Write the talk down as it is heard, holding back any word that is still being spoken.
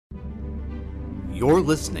You're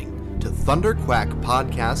listening to Thunderquack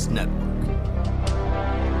Podcast Network.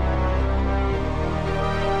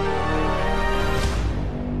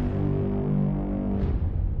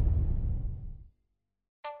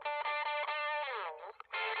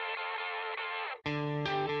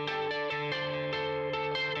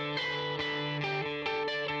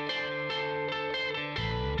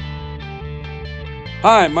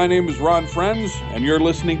 Hi, my name is Ron Frenz, and you're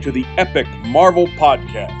listening to the Epic Marvel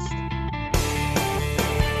Podcast.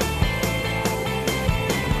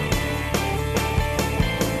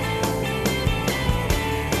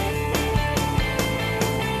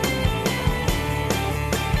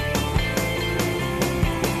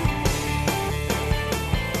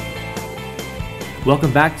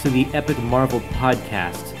 Welcome back to the Epic Marvel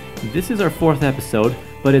Podcast. This is our fourth episode,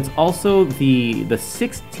 but it's also the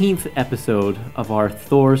 16th episode of our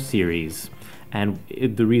Thor series. And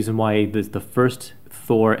the reason why the first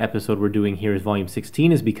Thor episode we're doing here is Volume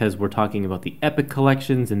 16 is because we're talking about the Epic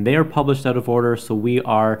collections, and they are published out of order, so we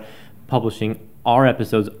are publishing our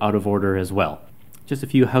episodes out of order as well. Just a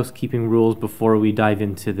few housekeeping rules before we dive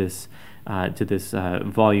into this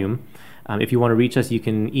volume. If you want to reach us, you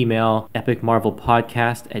can email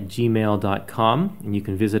epicmarvelpodcast@gmail.com, and you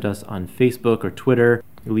can visit us on Facebook or Twitter.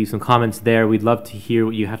 Leave some comments there. We'd love to hear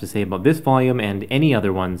what you have to say about this volume and any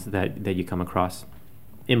other ones that you come across.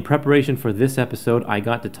 In preparation for this episode, I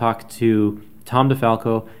got to talk to Tom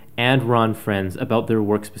DeFalco and Ron Frenz about their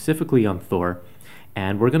work specifically on Thor,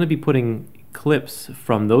 and we're going to be putting clips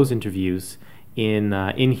from those interviews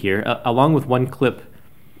in here, along with one clip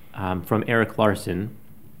from Eric Larson.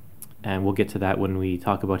 And we'll get to that when we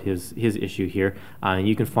talk about his issue here. And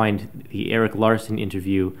you can find the Eric Larson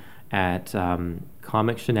interview at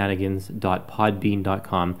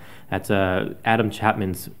comicshenanigans.podbean.com. That's Adam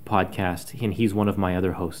Chapman's podcast, and he's one of my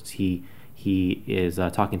other hosts. He is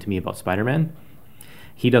talking to me about Spider-Man.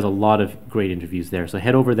 He does a lot of great interviews there. So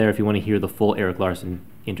head over there if you want to hear the full Eric Larson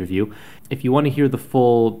interview. If you want to hear the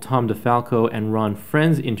full Tom DeFalco and Ron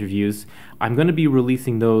Frenz interviews, I'm going to be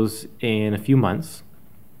releasing those in a few months.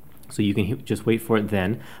 So you can just wait for it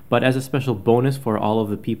then. But as a special bonus for all of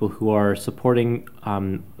the people who are supporting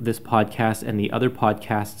this podcast and the other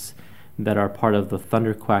podcasts that are part of the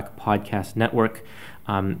Thunderquack Podcast Network,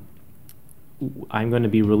 I'm going to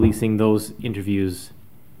be releasing those interviews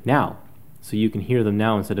now. So you can hear them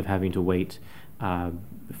now instead of having to wait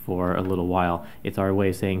for a little while. It's our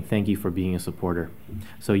way of saying thank you for being a supporter.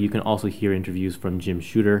 So you can also hear interviews from Jim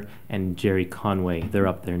Shooter and Jerry Conway. They're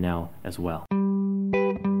up there now as well.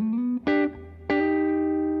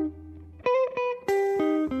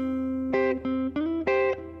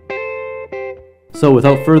 So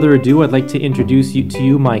without further ado, I'd like to introduce to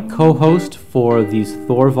you my co-host for these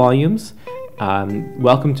Thor volumes.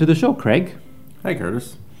 Welcome to the show, Craig. Hi,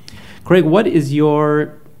 Curtis. Craig, what is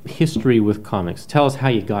your history with comics? Tell us how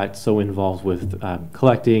you got so involved with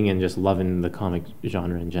collecting and just loving the comic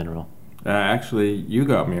genre in general. Actually, you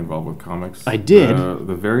got me involved with comics. I did?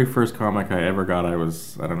 The very first comic I ever got, I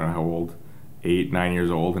was, I don't know how old, 8, 9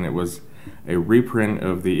 years old, and it was a reprint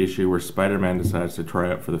of the issue where Spider-Man decides to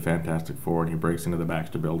try out for the Fantastic Four, and he breaks into the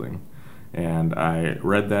Baxter Building. And I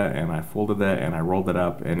read that, and I folded that, and I rolled it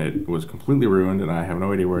up, and it was completely ruined, and I have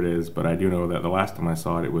no idea where it is, but I do know that the last time I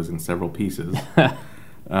saw it, it was in several pieces.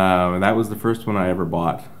 And that was the first one I ever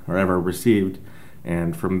bought, or ever received,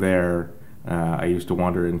 and from there, I used to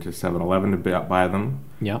wander into 7-Eleven to buy them.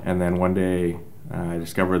 Yeah. And then one day, I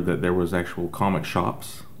discovered that there was actual comic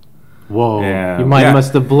shops. Whoa, your mind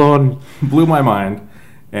must have blew my mind.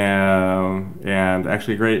 And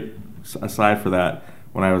actually, great aside for that,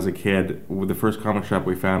 when I was a kid, the first comic shop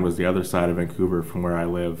we found was the other side of Vancouver from where I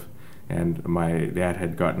live. And my dad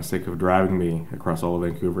had gotten sick of driving me across all of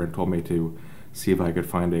Vancouver and told me to see if I could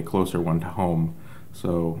find a closer one to home.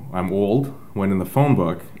 So I'm old, went in the phone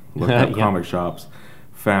book, looked up comic shops,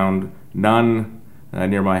 found none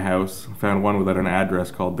near my house, found one without an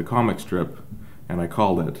address called The Comic Strip, and I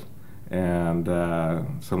called it. And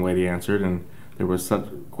some lady answered, and there was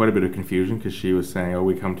quite a bit of confusion because she was saying, "Oh,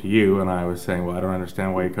 we come to you," and I was saying, "Well, I don't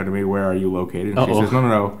understand why you come to me. Where are you located?" And she says,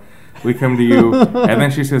 "No, we come to you." And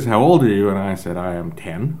then she says, "How old are you?" And I said, "I am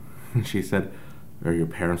 10." And she said, "Are your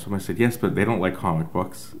parents home?" I said, "Yes, but they don't like comic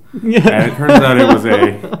books." And it turns out it was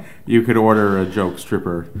you could order a joke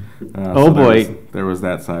stripper. Boy. There was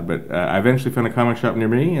that side. But I eventually found a comic shop near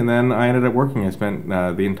me, and then I ended up working. I spent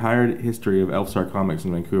the entire history of Elfstar Comics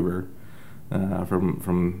in Vancouver.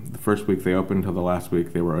 From the first week they opened until the last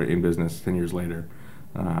week they were in business 10 years later.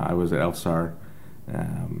 I was at Elfstar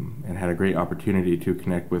and had a great opportunity to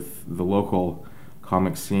connect with the local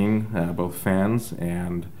comic scene, both fans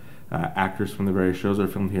and actors from the various shows are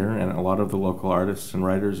filmed here, and a lot of the local artists and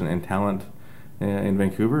writers and talent in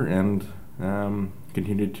Vancouver, and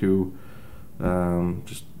continued to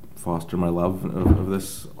just foster my love of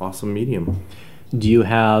this awesome medium. Do you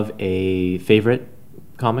have a favorite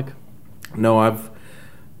comic? No,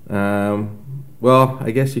 well, I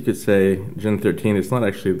guess you could say Gen 13. It's not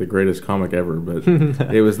actually the greatest comic ever, but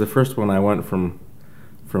it was the first one I went from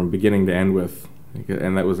beginning to end with,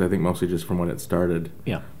 and that was, I think, mostly just from when it started.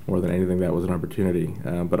 Yeah. More than anything, that was an opportunity.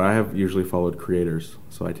 But I have usually followed creators,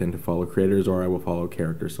 so I tend to follow creators, or I will follow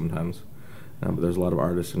characters sometimes. But there's a lot of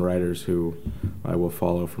artists and writers who I will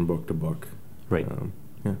follow from book to book. Right.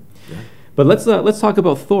 Yeah. But let's talk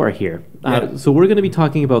about Thor here. Yeah. So we're going to be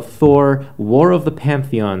talking about Thor: War of the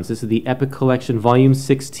Pantheons. This is the Epic Collection, Volume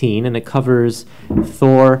 16, and it covers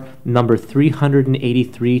Thor number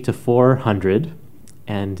 383 to 400,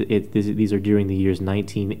 and these are during the years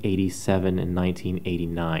 1987 and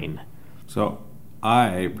 1989. So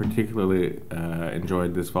I particularly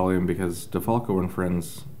enjoyed this volume because DeFalco and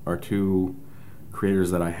Frenz are two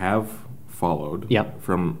creators that I have followed. Yep.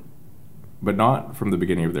 But not from the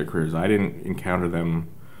beginning of their careers. I didn't encounter them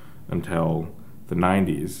until the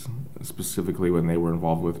 90s, specifically when they were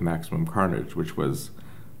involved with Maximum Carnage, which was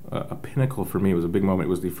a pinnacle for me. It was a big moment. It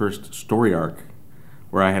was the first story arc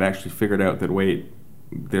where I had actually figured out that, wait,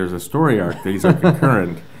 there's a story arc. These are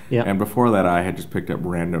concurrent. Yep. And before that, I had just picked up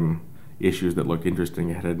random issues that looked interesting.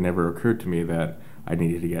 It had never occurred to me that I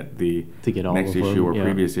needed to get all next of them, issue or yeah.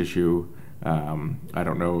 previous issue. I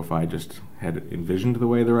don't know if I just had envisioned the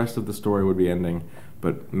way the rest of the story would be ending,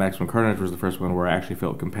 but Maximum Carnage was the first one where I actually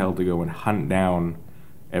felt compelled to go and hunt down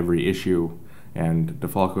every issue, and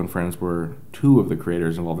DeFalco and Frenz were two of the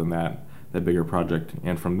creators involved in that bigger project.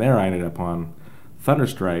 And from there I ended up on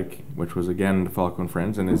Thunderstrike, which was again DeFalco and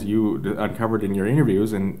Frenz, and as you uncovered in your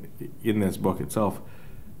interviews and in this book itself,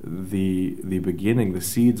 the beginning, the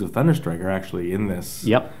seeds of Thunderstrike are actually in this.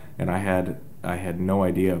 Yep. And I had no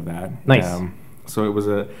idea of that. Nice. So it was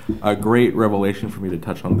a great revelation for me to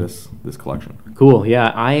touch on this collection. Cool.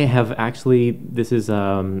 Yeah, I have actually. This is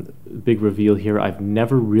big reveal here. I've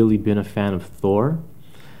never really been a fan of Thor.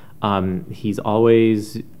 He's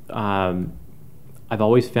always. I've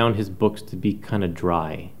always found his books to be kind of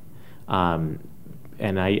dry, and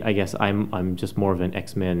I guess I'm just more of an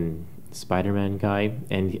X-Men, Spider-Man guy,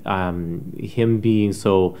 and him being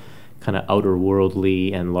so kind of outer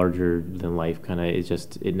worldly and larger than life, kind of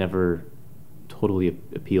it never totally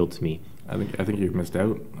appealed to me. I think you've missed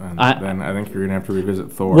out. Then I think you're gonna have to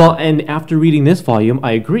revisit Thor. Well, and after reading this volume,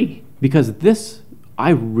 I agree, because I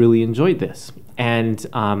really enjoyed this, and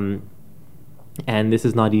this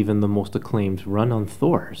is not even the most acclaimed run on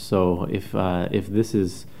Thor. So if this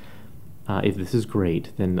is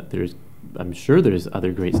great, then I'm sure there's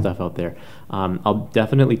other great stuff out there. I'll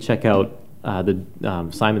definitely check out the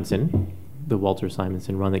Simonson, the Walter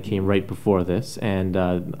Simonson run that came right before this, and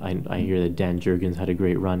I hear that Dan Jurgens had a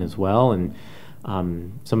great run as well, and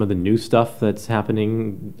some of the new stuff that's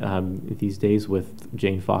happening these days with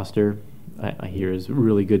Jane Foster, I hear is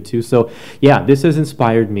really good too. So yeah, this has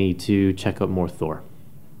inspired me to check out more Thor.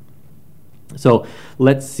 So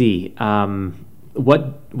let's see,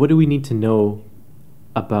 what do we need to know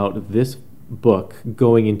about this book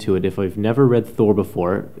going into it? If I've never read Thor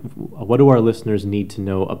before, what do our listeners need to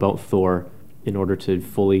know about Thor in order to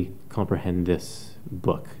fully comprehend this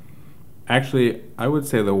book? Actually, I would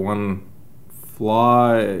say the one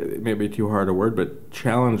flaw, it may be too hard a word, but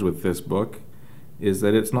challenge with this book is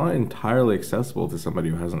that it's not entirely accessible to somebody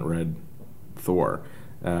who hasn't read Thor.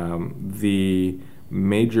 The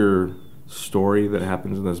major story that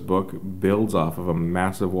happens in this book builds off of a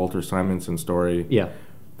massive Walter Simonson story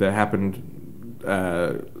that happened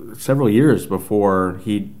several years before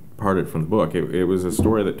he parted from the book. It was a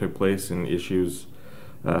story that took place in issues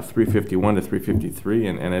 351 to 353,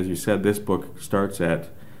 and as you said, this book starts at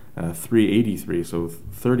 383, so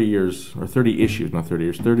 30 years, or 30 issues, not 30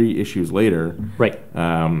 years, 30 issues later. Right.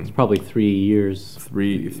 It's probably 3 years.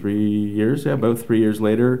 3 years, yeah, about 3 years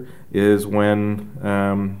later is when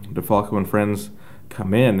DeFalco and Frenz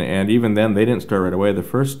come in, and even then they didn't start right away. The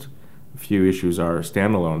first few issues are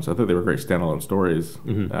standalones. I thought they were great standalone stories.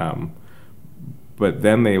 Mm-hmm. But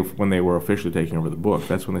then when they were officially taking over the book,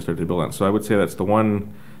 that's when they started to build on. So I would say that's the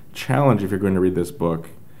one challenge if you're going to read this book,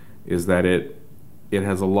 is that it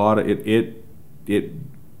has a lot of it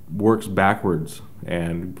works backwards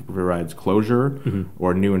and provides closure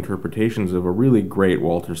or new interpretations of a really great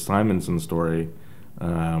Walter Simonson story.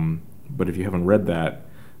 But if you haven't read that,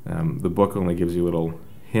 the book only gives you little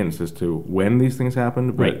hints as to when these things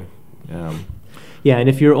happened. But, right. Yeah, and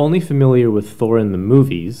if you're only familiar with Thor in the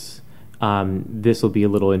movies, this will be a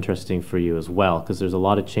little interesting for you as well, because there's a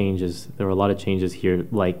lot of changes. There are a lot of changes here,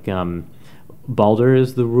 like Baldur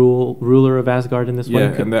is the ruler of Asgard in this one.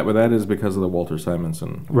 Yeah, and that is because of the Walter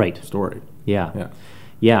Simonson story. Yeah,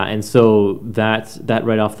 and so that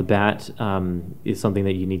right off the bat is something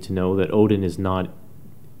that you need to know, that Odin is not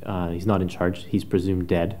he's not in charge. He's presumed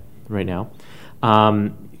dead right now.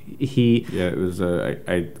 It was.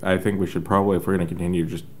 I think we should probably, if we're going to continue,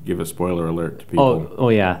 just give a spoiler alert to people. Oh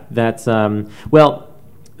yeah, that's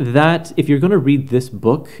that if you're going to read this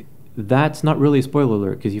book, that's not really a spoiler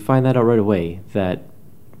alert, because you find that out right away that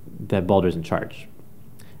Baldur's in charge.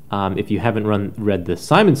 If you haven't read the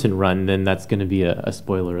Simonson run, then that's going to be a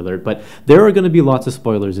spoiler alert. But there are going to be lots of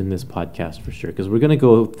spoilers in this podcast for sure, because we're going to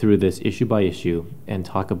go through this issue by issue and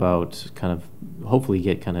talk about hopefully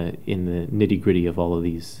get kind of in the nitty-gritty of all of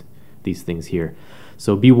these things here.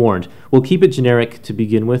 So be warned. We'll keep it generic to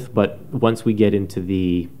begin with, but once we get into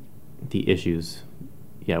the issues,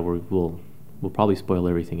 yeah, we'll probably spoil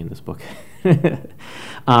everything in this book.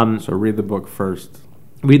 So read the book first.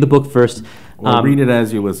 Read the book first. Or read it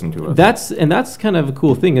as you listen to it. That's kind of a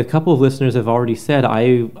cool thing. A couple of listeners have already said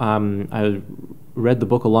I read the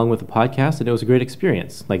book along with the podcast, and it was a great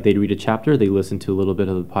experience. Like, they'd read a chapter, they listen to a little bit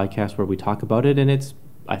of the podcast where we talk about it, and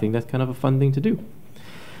I think that's kind of a fun thing to do.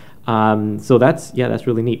 So that's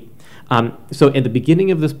really neat. So at the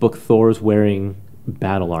beginning of this book, Thor's wearing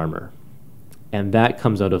battle armor, and that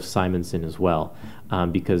comes out of Simonson as well.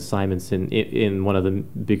 Because Simonson, in one of the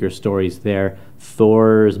bigger stories there,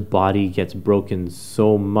 Thor's body gets broken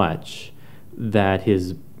so much that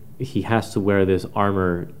he has to wear this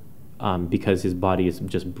armor because his body is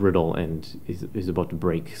just brittle and is about to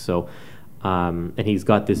break. So, and he's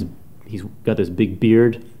got this big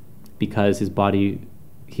beard because his body,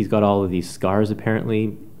 he's got all of these scars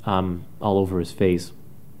apparently all over his face,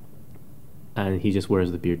 and he just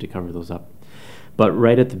wears the beard to cover those up. But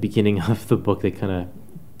right at the beginning of the book,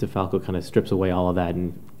 DeFalco kind of strips away all of that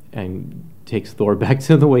and takes Thor back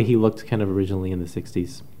to the way he looked kind of originally in the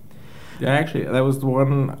 60s. Yeah, actually, that was the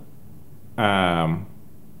one, I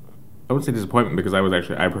wouldn't say disappointment, because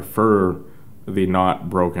I prefer the not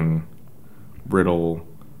broken, brittle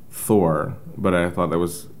Thor, but I thought that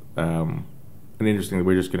was an interesting,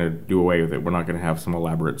 we're just going to do away with it. We're not going to have some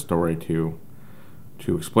elaborate story to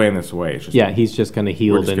explain this away. It's just, he's just kind of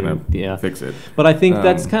healed. We're just going to fix it. But I think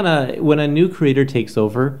that's kind of, when a new creator takes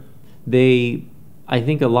over, I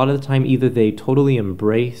think a lot of the time either they totally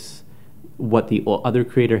embrace what the other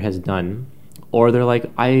creator has done, or they're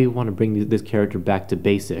like, I want to bring this character back to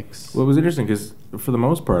basics. Well, it was interesting because for the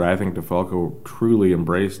most part, I think DeFalco truly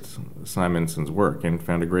embraced Simonson's work and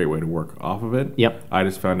found a great way to work off of it. Yep. I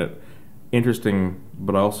just found it interesting,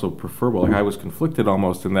 but also preferable. Like, I was conflicted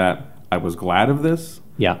almost in that I was glad of this,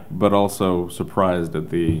 but also surprised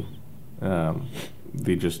at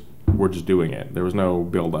we're just doing it. There was no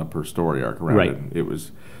build up or story arc around it. It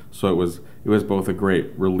was both a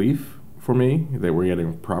great relief for me that we're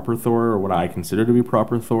getting proper Thor, or what I consider to be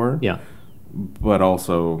proper Thor. Yeah. But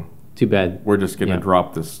also, too bad we're just going to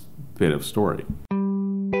drop this bit of story.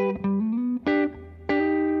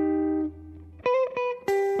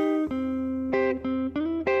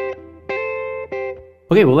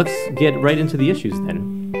 Okay, well, let's get right into the issues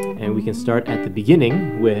then. And we can start at the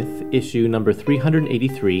beginning with issue number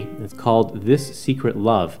 383. It's called This Secret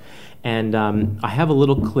Love. And I have a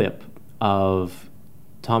little clip of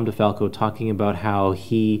Tom DeFalco talking about how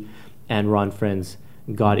he and Ron Frenz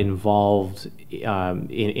got involved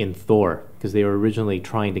in Thor, because they were originally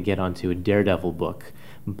trying to get onto a Daredevil book,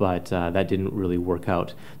 but that didn't really work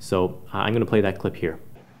out. So I'm going to play that clip here.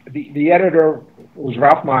 The editor was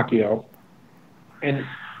Ralph Macchio, and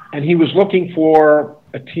he was looking for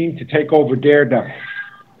a team to take over Daredevil.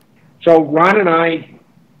 So Ron and I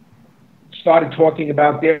started talking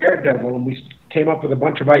about Daredevil, and we came up with a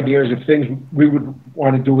bunch of ideas of things we would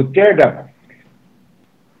want to do with Daredevil.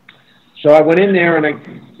 So I went in there and I,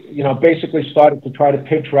 basically started to try to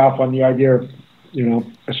pitch Ralph on the idea of,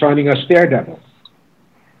 assigning us Daredevil.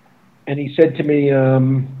 And he said to me, I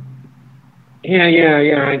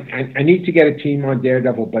need to get a team on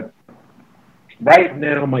Daredevil, but right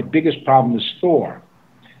now my biggest problem is Thor.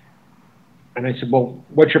 And I said, well,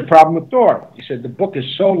 what's your problem with Thor? He said, the book is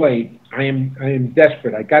so late. I am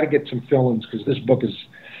desperate. I got to get some fill-ins because this book is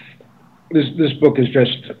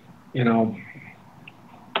just,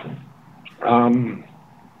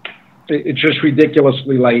 it's just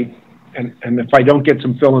ridiculously late. And if I don't get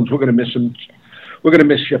some fill-ins, we're going to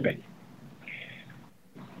miss shipping.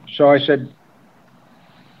 So I said,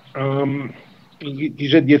 he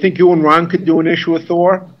said, do you think you and Ron could do an issue of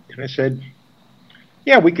Thor? And I said,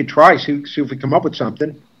 yeah, we could try, see if we come up with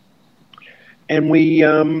something. and we,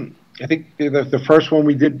 I think the first one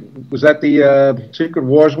we did, was that the Secret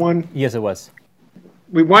Wars one? Yes, it was.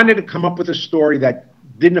 We wanted to come up with a story that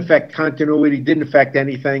didn't affect continuity, didn't affect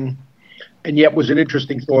anything, and yet was an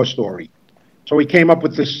interesting Thor story. So we came up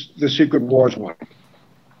with the Secret Wars one.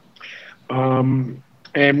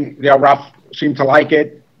 And Ralph seemed to like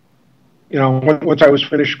it. Once I was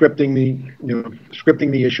finished scripting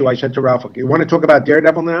the issue, I said to Ralph, "Okay, you want to talk about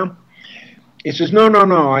Daredevil now?" He says, "No.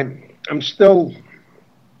 I'm still,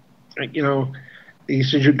 he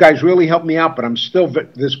says, you guys really helped me out, but I'm still,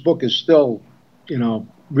 this book is still,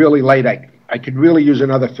 really late. I could really use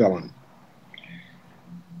another fill-in."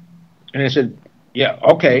 And I said, "Yeah,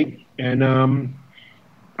 okay." And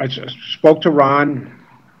I spoke to Ron,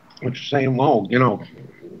 which was saying, "Well,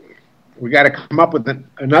 we got to come up with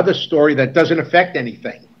another story that doesn't affect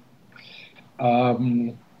anything."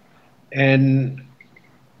 And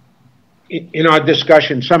in our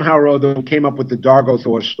discussion, somehow or other, we came up with the Dargo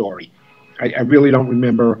Thor story. I really don't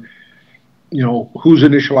remember, whose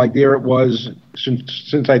initial idea it was.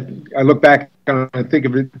 Since I look back and I think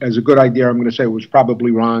of it as a good idea, I'm going to say it was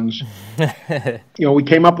probably Ron's. We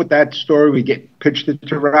came up with that story. We pitched it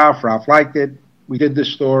to Ralph. Ralph liked it. We did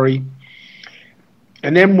this story.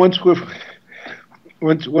 And then once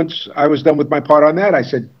I was done with my part on that, I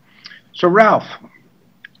said, "So Ralph,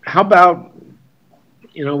 how about,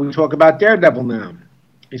 we talk about Daredevil now?"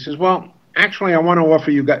 He says, "Well, actually, I want to offer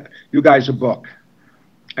you guys a book."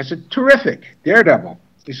 I said, "Terrific, Daredevil."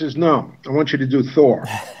 He says, "No, I want you to do Thor."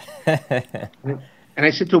 And I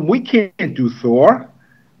said to him, "We can't do Thor."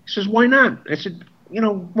 He says, "Why not?" I said,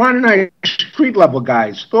 Ron and I are street level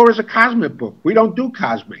guys. Thor is a cosmic book. We don't do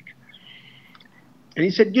cosmic. And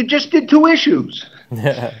he said, "You just did 2 issues."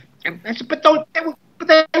 And I said, but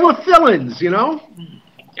they were fill-ins,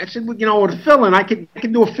 I said, with a fill-in, I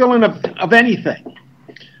could do a fill-in of anything.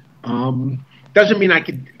 Doesn't mean I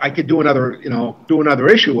could do another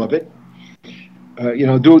issue of it.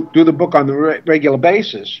 Do the book on the regular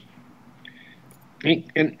basis. And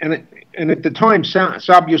at the time, Sal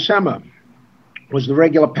Buscema was the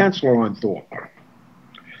regular penciler on Thor.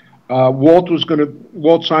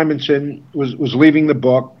 Walt Simonson was leaving the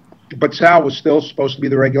book, but Sal was still supposed to be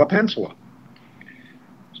the regular penciler.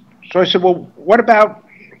 So I said, "Well, what about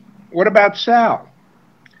Sal?"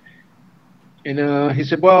 And he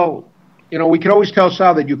said, "Well, we can always tell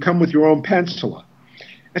Sal that you come with your own penciler."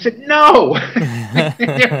 I said, "No,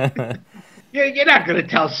 you're not going to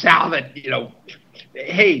tell Sal that,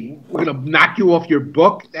 hey, we're going to knock you off your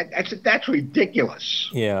book. I said, that's ridiculous."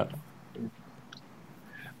 Yeah.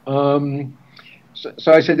 So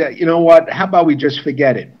I said, "You know what? How about we just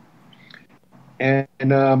forget it?" And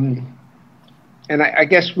I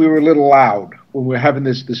guess we were a little loud when we were having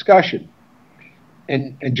this discussion.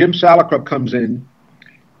 And Jim Salicrup comes in,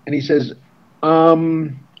 and he says,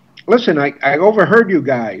 "Listen, I overheard you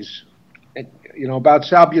guys, about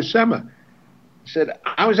Sal Buscema." He said,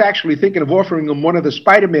 "I was actually thinking of offering him one of the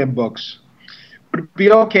Spider-Man books. Would it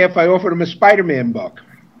be okay if I offered him a Spider-Man book?"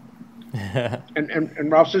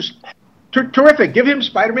 and Ralph says, "Terrific, give him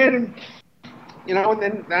Spider-Man, and and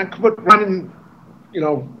then I could put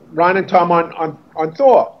Ron and Tom on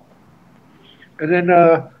Thor." And then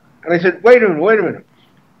and I said, wait a minute.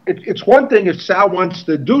 It's one thing if Sal wants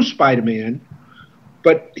to do Spider-Man,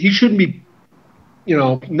 but he shouldn't be,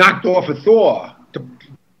 knocked off of Thor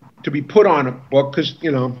to be put on a book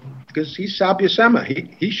because he's Sal Buscema.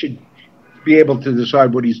 He should be able to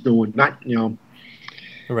decide what he's doing, not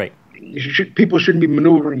Right. People shouldn't be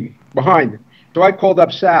maneuvering behind. So I called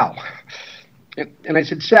up Sal, and I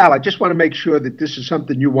said, "Sal, I just want to make sure that this is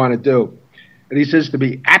something you want to do." And he says to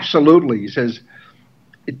me, "Absolutely." He says,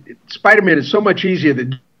 "Spider-Man is so much easier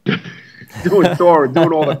than doing Thor and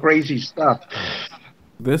doing all the crazy stuff."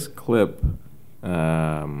 This clip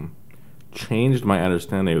changed my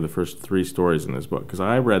understanding of the first 3 stories in this book, because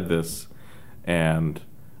I read this and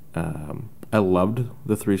I loved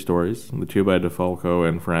the 3 stories, the 2 by DeFalco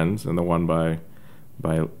and Frenz, and the 1 by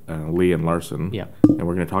Lee and Larson. Yeah. And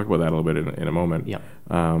we're going to talk about that a little bit in a moment. Yeah.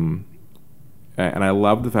 And I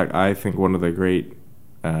love the fact, I think one of the great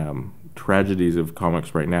tragedies of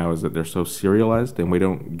comics right now is that they're so serialized and we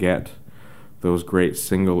don't get those great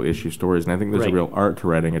single-issue stories. And I think there's a real art to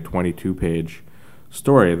writing a 22-page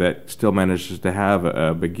story that still manages to have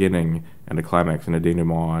a beginning and a climax and a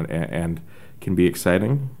denouement and can be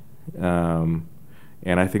exciting. And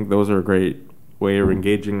I think those are a great way of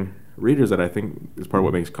engaging readers that I think is part of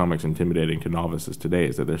what makes comics intimidating to novices today,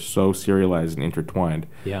 is that they're so serialized and intertwined.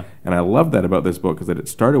 Yeah. And I love that about this book, is that it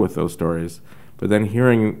started with those stories, but then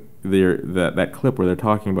hearing that clip where they're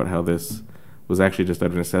talking about how this was actually just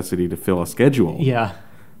out of necessity to fill a schedule. Yeah.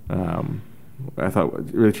 I thought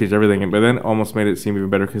it really changed everything, but then almost made it seem even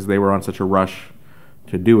better because they were on such a rush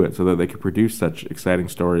to do it, so that they could produce such exciting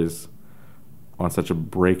stories on such a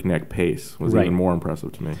breakneck pace was even more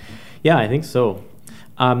impressive to me. Yeah, I think so.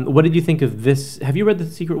 What did you think of this? Have you read The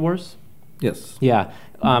Secret Wars? Yes. Yeah.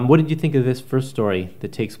 What did you think of this first story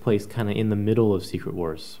that takes place kind of in the middle of Secret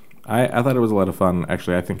Wars? I thought it was a lot of fun.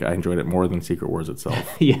 Actually, I think I enjoyed it more than Secret Wars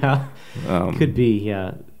itself. Yeah, could be,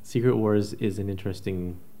 yeah. Secret Wars is an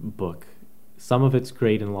interesting book. Some of it's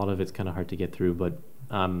great and a lot of it's kind of hard to get through, but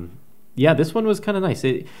yeah, this one was kind of nice.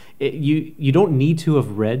 You don't need to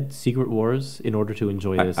have read Secret Wars in order to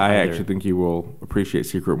enjoy this. I actually think you will appreciate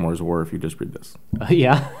Secret Wars more if you just read this.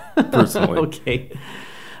 Yeah? Personally. Okay.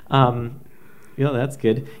 That's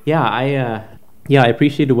good. Yeah, I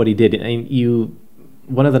appreciated what he did. And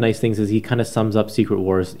one of the nice things is he kind of sums up Secret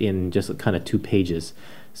Wars in just kind of 2 pages.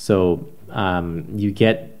 So you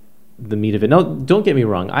get the meat of it. No, don't get me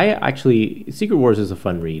wrong. Secret Wars is a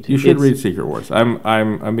fun read. You should read Secret Wars.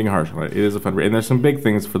 I'm being harsh on it. It is a fun read, and there's some big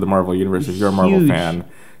things for the Marvel universe. If you're a Marvel fan,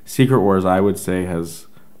 Secret Wars, I would say, has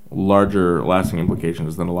larger, lasting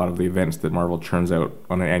implications than a lot of the events that Marvel churns out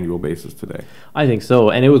on an annual basis today. I think so,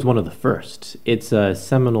 and it was one of the first. It's a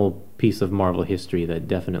seminal piece of Marvel history that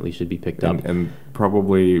definitely should be picked up. And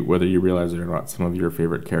probably, whether you realize it or not, some of your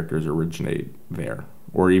favorite characters originate there.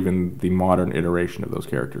 Or even the modern iteration of those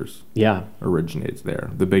characters originates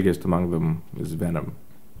there. The biggest among them is Venom.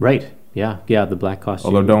 Right, yeah, the black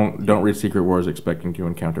costume. Although don't read Secret Wars expecting to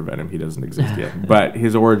encounter Venom. He doesn't exist yet. But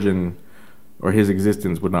his origin or his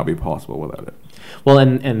existence would not be possible without it. Well,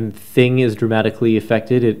 and Thing is dramatically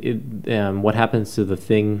affected. What happens to the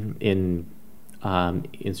Thing in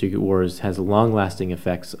Secret Wars has long-lasting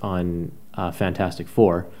effects on Fantastic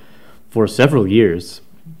Four for several years.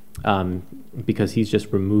 Because he's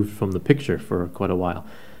just removed from the picture for quite a while,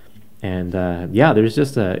 and there's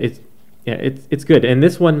just it's good. And in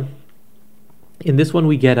this one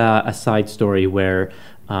we get a side story where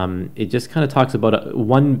it just kind of talks about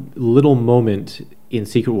one little moment in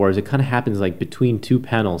Secret Wars. It kind of happens like between 2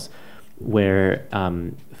 panels where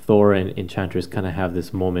Thor and Enchantress kind of have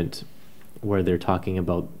this moment where they're talking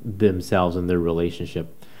about themselves and their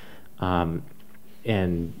relationship.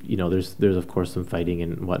 And there's of course some fighting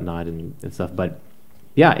and whatnot and stuff, but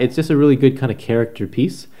yeah, it's just a really good kind of character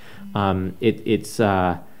piece. It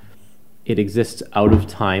exists out of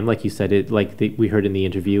time, like you said. We heard in the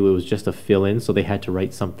interview, it was just a fill-in, so they had to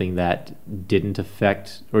write something that didn't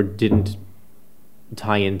affect or didn't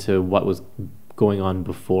tie into what was going on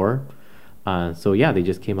before. So yeah, they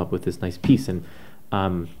just came up with this nice piece, and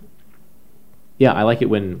yeah, I like it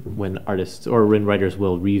when artists or when writers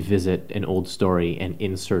will revisit an old story and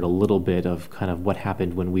insert a little bit of kind of what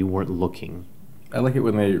happened when we weren't looking. I like it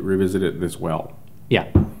when they revisit it this well. Yeah,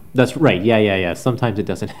 that's right. Yeah. Sometimes it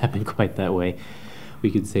doesn't happen quite that way. We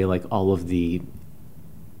could say like all of the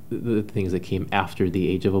things that came after the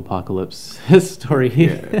Age of Apocalypse story.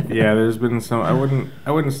 Yeah. There's been some.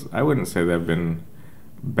 I wouldn't say they've been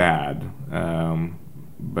bad,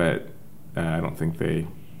 but I don't think they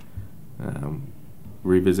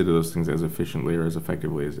revisited those things as efficiently or as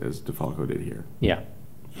effectively as DeFalco did here. Yeah.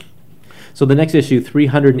 So the next issue,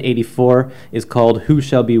 384, is called Who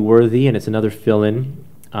Shall Be Worthy, and it's another fill-in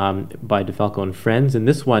by DeFalco and Frenz, and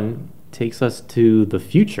this one takes us to the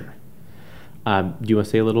future. Do you want to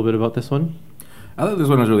say a little bit about this one? I thought this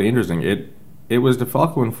one was really interesting. It was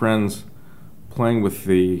DeFalco and Frenz playing with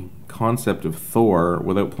the concept of Thor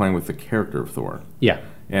without playing with the character of Thor. Yeah.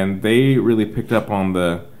 And they really picked up on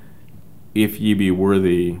the if ye be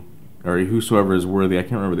worthy, or whosoever is worthy. I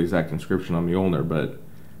can't remember the exact inscription on Mjolnir, but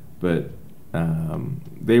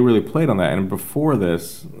they really played on that. And before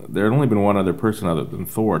this, there had only been one other person other than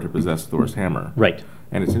Thor to possess Thor's hammer. Right.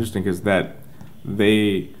 And it's interesting because that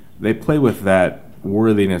they play with that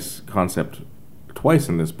worthiness concept twice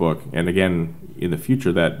in this book, and again in the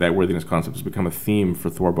future that worthiness concept has become a theme for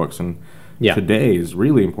Thor books, and today is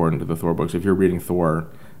really important to the Thor books if you're reading Thor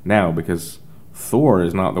now, because Thor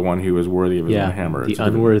is not the one who is worthy of his own hammer. The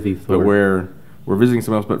unworthy Thor. But we're visiting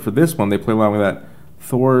someone else. But for this one, they play along with that.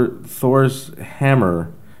 Thor's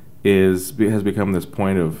hammer has become this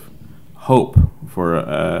point of hope for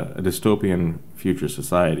a dystopian future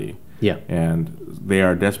society. Yeah. And they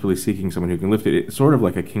are desperately seeking someone who can lift it. It's sort of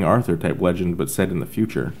like a King Arthur type legend, but set in the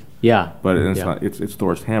future. Yeah. But it's not. It's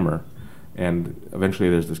Thor's hammer, and eventually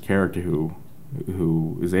there's this character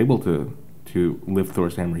who is able to lift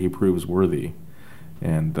Thor's hammer. He proves worthy,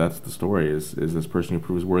 and that's the story. Is this person who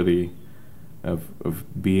proves worthy of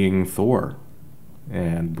being Thor,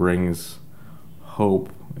 and brings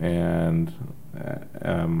hope and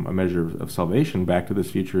a measure of salvation back to this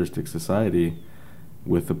futuristic society.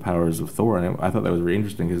 with the powers of Thor, and I thought that was really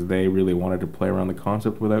interesting because they really wanted to play around the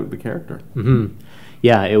concept without the character. Mm-hmm.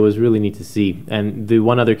 Yeah, it was really neat to see. And the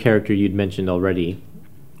one other character you'd mentioned already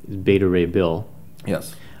is Beta Ray Bill.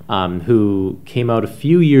 Yes. Who came out a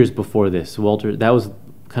few years before this. Walter, that was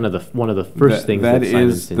kind of one of the first things that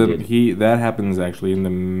Simonson did. That happens actually in the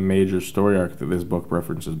major story arc that this book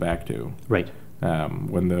references back to. Right.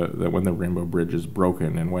 When the Rainbow Bridge is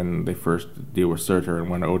broken, and when they first deal with Surtur, and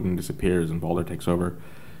when Odin disappears and Balder takes over,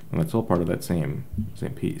 and that's all part of that same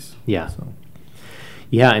piece. Yeah. So.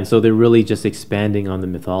 Yeah, and so they're really just expanding on the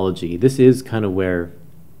mythology. This is kind of where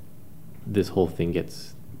this whole thing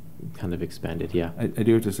gets kind of expanded. Yeah. I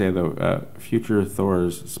do have to say though, future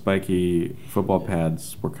Thor's spiky football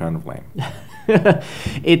pads were kind of lame.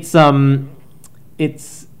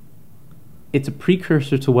 It's a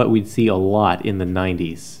precursor to what we'd see a lot in the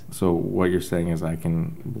 90s. So what you're saying is I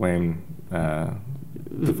can blame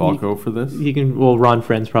DeFalco for this? You can. Well, Ron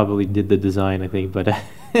Frenz probably did the design, I think, but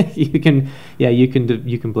you can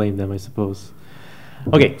blame them, I suppose.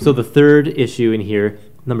 Okay, so the third issue in here,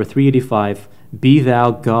 number 385, Be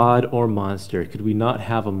Thou God or Monster. Could we not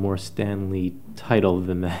have a more Stan Lee title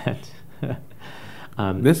than that?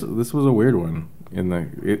 This was a weird one. It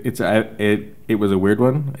was a weird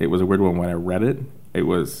one. It was a weird one when I read it.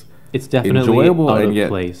 It's definitely enjoyable out and of yet,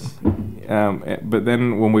 place. But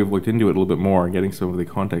then when we've looked into it a little bit more, getting some of the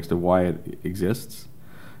context of why it exists,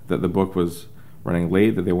 that the book was running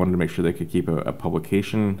late, that they wanted to make sure they could keep a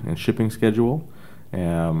publication and shipping schedule,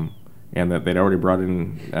 and that they'd already brought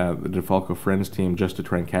in the DeFalco Frenz team just to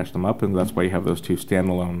try and catch them up, and that's why you have those two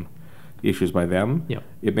standalone issues by them. Yep.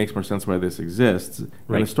 It makes more sense why this exists.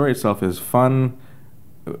 Right. And the story itself is fun,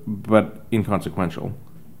 but inconsequential.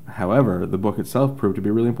 However, the book itself proved to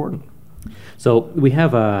be really important. So we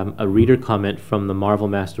have a reader comment from the Marvel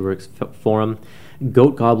Masterworks forum.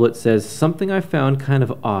 Goat Goblet says, something I found kind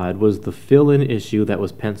of odd was the fill-in issue that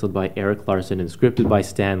was penciled by Eric Larson and scripted by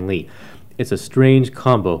Stan Lee. It's a strange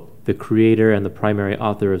combo. The creator and the primary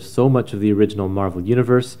author of so much of the original Marvel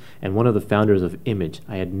Universe, and one of the founders of Image.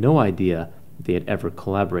 I had no idea they had ever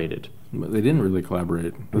collaborated. But they didn't really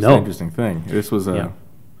collaborate. That's No. the interesting thing. This was a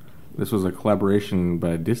collaboration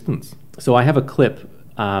by distance. So I have a clip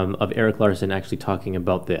of Eric Larson actually talking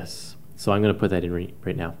about this. So I'm going to put that in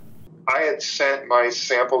right now. I had sent my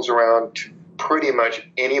samples around to pretty much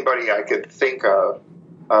anybody I could think of.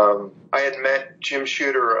 I had met Jim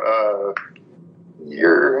Shooter a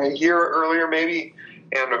year earlier, maybe,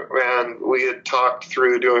 and we had talked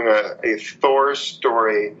through doing a Thor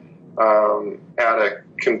story at a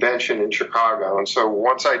convention in Chicago. And so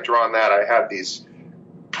once I'd drawn that, I had these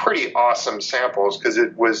pretty awesome samples because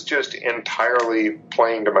it was just entirely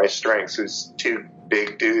playing to my strengths. It was two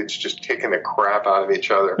big dudes just kicking the crap out of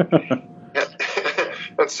each other.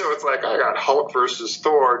 And so it's like I got Hulk versus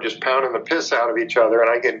Thor just pounding the piss out of each other, and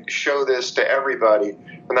I can show this to everybody.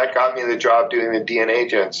 And that got me the job doing the DNA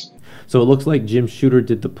Gents. So it looks like Jim Shooter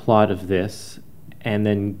did the plot of this and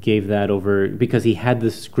then gave that over because he had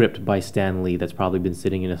this script by Stan Lee that's probably been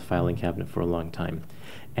sitting in his filing cabinet for a long time,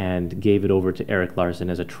 and gave it over to Eric Larson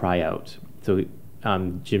as a tryout. So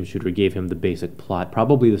Jim Shooter gave him the basic plot,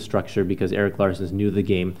 probably the structure, because Eric Larson knew the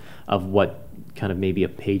game of what kind of maybe a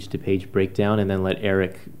page-to-page breakdown, and then let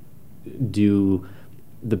Eric do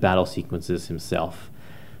the battle sequences himself.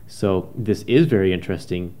 So this is very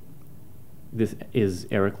interesting. This is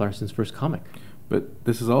Eric Larson's first comic. But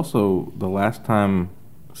this is also the last time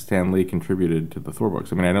Stan Lee contributed to the Thor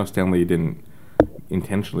books. I mean, I know Stan Lee didn't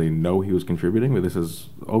intentionally know he was contributing, but this is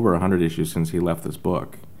over 100 issues since he left this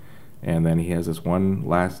book. And then he has this one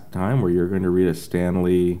last time where you're going to read a Stan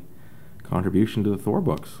Lee contribution to the Thor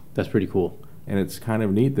books. That's pretty cool. And it's kind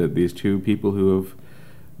of neat that these two people who have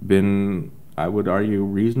been, I would argue,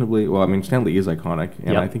 reasonably, well, I mean, Stan Lee is iconic,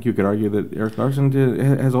 and Yep. I think you could argue that Eric Larson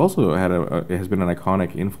has also had has been an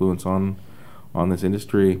iconic influence on this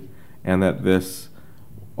industry, and that this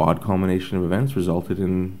odd culmination of events resulted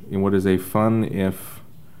in what is a fun, if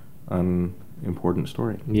unimportant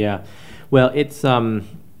story. Yeah. Well, it's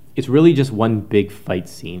really just one big fight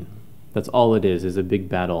scene. That's all it is a big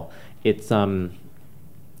battle. It's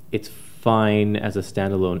fine as a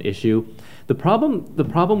standalone issue. The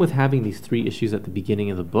problem with having these 3 issues at the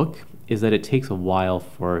beginning of the book is that it takes a while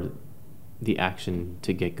for the action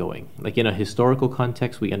to get going. Like in a historical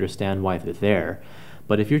context, we understand why they're there.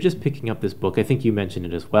 But if you're just picking up this book, I think you mentioned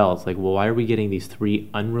it as well, it's like, well, why are we getting these 3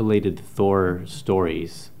 unrelated Thor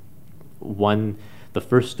stories? One, the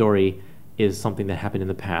first story is something that happened in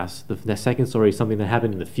the past. The second story is something that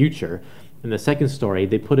happened in the future. In the second story,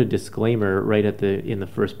 they put a disclaimer right in the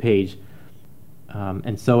first page.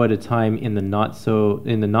 And so at a time in the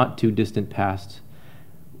not too distant past,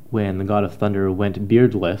 when the god of thunder went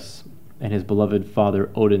beardless, and his beloved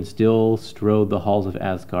father Odin still strode the halls of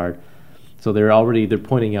Asgard. So they're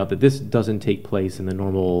pointing out that this doesn't take place in the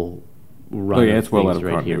normal run. It's well out of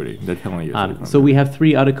right continuity. here. They're telling you. So we have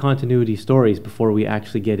 3 out of continuity stories before we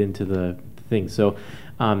actually get into the thing. So,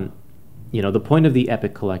 the point of the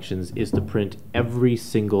Epic collections is to print every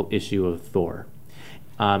single issue of Thor.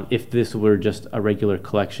 If this were just a regular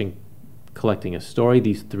collection collecting a story,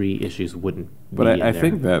 these 3 issues wouldn't. But I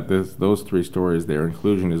think that those 3 stories, their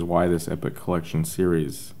inclusion is why this Epic collection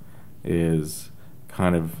series is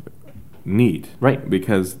kind of neat, right?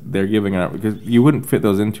 Because they're giving out, because you wouldn't fit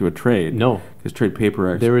those into a trade. No, because trade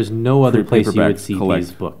paper. There is no other place you would see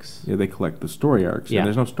these books. Yeah, they collect the story arcs, and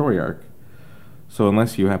there's no story arc. So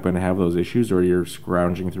unless you happen to have those issues, or you're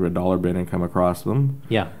scrounging through a dollar bin and come across them,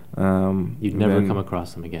 you'd never come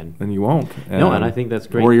across them again. Then you won't. No, and I think that's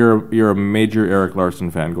great. Or you're a major Eric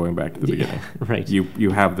Larson fan, going back to the beginning. Right.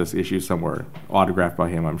 You have this issue somewhere, autographed by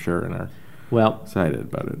him, I'm sure, and are excited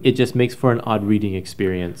about it. It just makes for an odd reading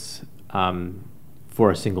experience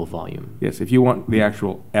for a single volume. Yes, if you want the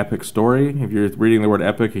actual epic story, if you're reading the word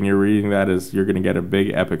epic and you're reading that as you're going to get a big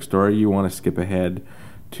epic story, you want to skip ahead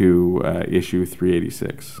to issue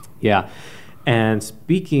 386. Yeah, and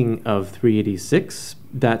speaking of 386,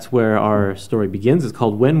 that's where our story begins. It's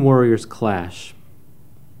called When Warriors Clash.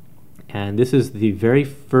 And this is the very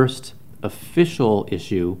first official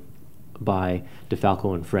issue by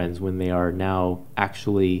DeFalco and Frenz, when they are now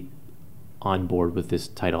actually on board with this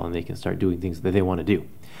title and they can start doing things that they want to do.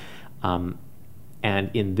 And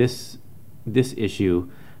in this issue,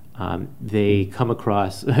 they come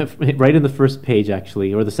across, right in the first page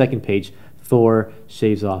actually, or the second page, Thor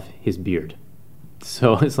shaves off his beard.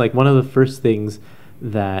 So it's like one of the first things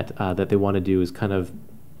that they want to do is kind of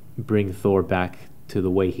bring Thor back to the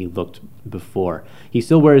way he looked before. He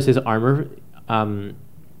still wears his armor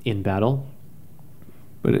in battle.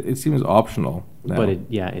 But it seems optional now. But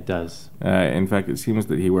it does. In fact, it seems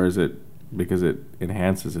that he wears it because it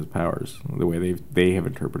enhances his powers, the way they have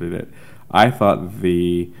interpreted it. I thought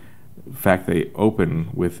the fact they open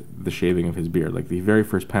with the shaving of his beard, like the very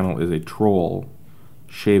first panel is a troll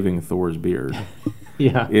shaving Thor's beard,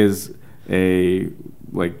 is a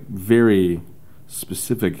very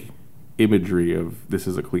specific imagery of this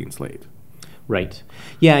is a clean slate. Right.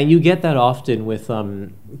 Yeah, and you get that often with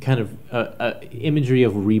kind of imagery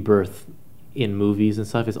of rebirth in movies and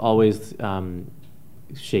stuff. It's always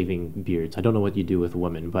shaving beards. I don't know what you do with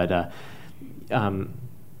women, but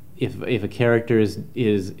if a character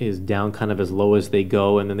is down kind of as low as they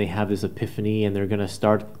go, and then they have this epiphany and they're going to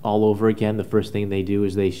start all over again, the first thing they do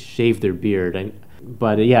is they shave their beard.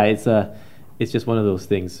 It's just one of those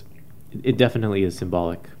things. It definitely is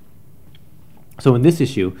symbolic. So in this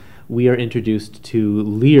issue, we are introduced to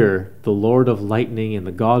Lear, the Lord of Lightning and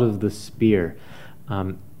the God of the Spear.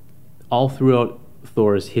 All throughout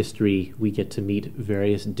Thor's history, we get to meet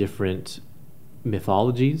various different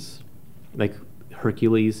mythologies. Like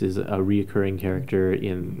Hercules is a reoccurring character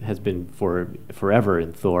has been forever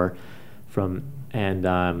in Thor.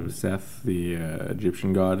 Seth, the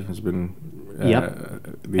Egyptian god, has been.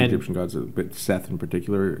 Egyptian gods, but Seth in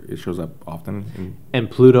particular, it shows up often.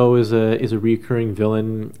 And Pluto is a reoccurring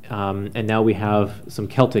villain, and now we have some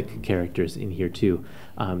Celtic characters in here too.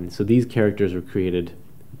 So these characters were created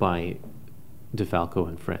by DeFalco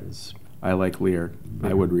and Frenz. I like Lear.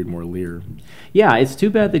 I would read more Lear. Yeah, it's too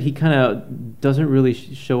bad that he kind of doesn't really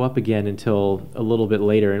show up again until a little bit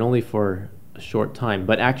later, and only for a short time.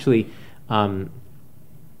 But actually,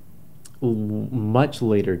 much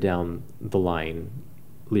later down the line,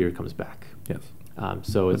 Lear comes back. Yes.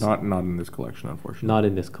 So it's not in this collection, unfortunately. Not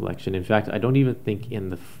in this collection. In fact, I don't even think in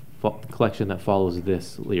the collection that follows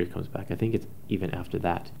this, Lear comes back. I think it's even after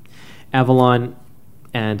that. Avalon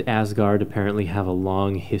and Asgard apparently have a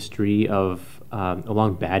long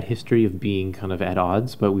bad history of being kind of at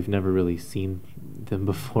odds, but we've never really seen them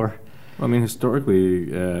before. Well, I mean, historically,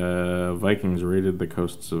 Vikings raided the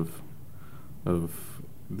coasts of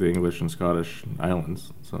the English and Scottish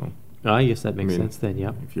islands, so. I guess that makes sense then.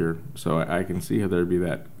 Yeah. I can see how there'd be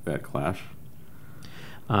that clash.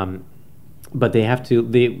 But they have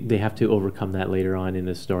to overcome that later on in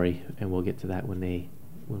the story, and we'll get to that when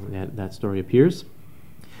that story appears.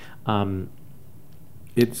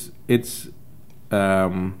 It's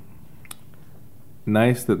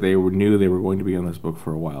nice that they knew they were going to be on this book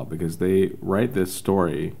for a while, because they write this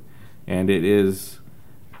story, and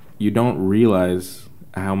you don't realize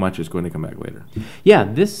how much is going to come back later. Yeah,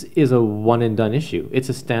 this is a one-and-done issue. It's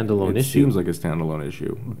a standalone issue. It seems like a standalone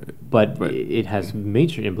issue. But it has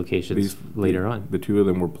major implications later on. The two of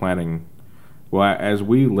them were planning well, as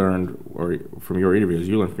we learned, or from your interviews,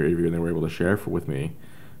 you learned from your interview, and they were able to share with me,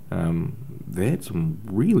 they had some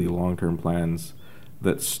really long-term plans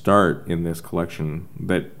that start in this collection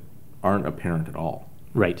that aren't apparent at all.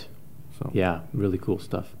 Right. So Yeah, really cool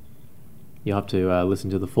stuff. You'll have to listen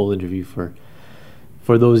to the full interview for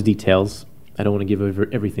those details. I don't want to give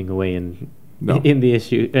everything away in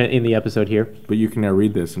the episode here. But you can now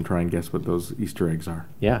read this and try and guess what those Easter eggs are.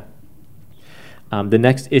 Yeah. The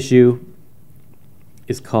next issue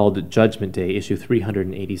is called Judgment Day, issue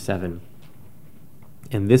 387.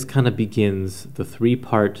 And this kind of begins the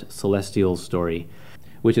 3-part Celestials story,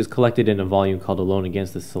 which is collected in a volume called Alone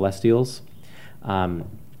Against the Celestials.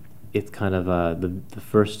 It's kind of the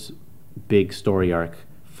first big story arc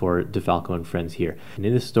for DeFalco and Frenz here. And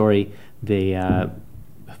in this story,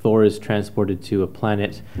 Thor is transported to a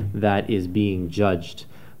planet that is being judged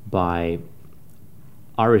by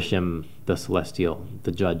Arishem, the Celestial,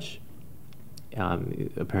 the judge.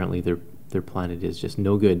 Apparently their planet is just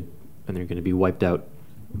no good, and they're going to be wiped out.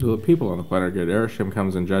 Well, the people on the planet are good. Arishem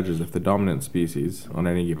comes and judges if the dominant species on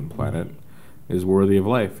any given planet is worthy of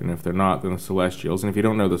life, and if they're not, then the Celestials. And if you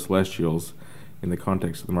don't know the Celestials in the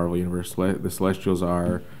context of the Marvel Universe, the Celestials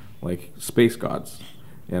are like space gods.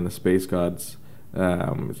 And the space gods,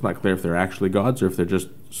 it's not clear if they're actually gods or if they're just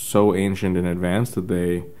so ancient and advanced that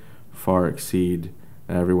they far exceed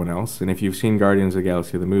everyone else. And if you've seen Guardians of the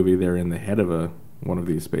Galaxy, the movie, they're in the head of one of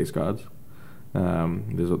these space gods.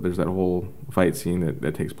 There's that whole fight scene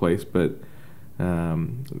that takes place, but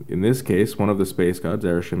in this case, one of the space gods,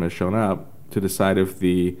 Arishem, has shown up to decide if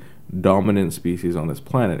the dominant species on this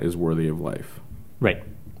planet is worthy of life. Right.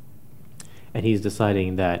 And he's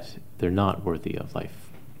deciding that they're not worthy of life.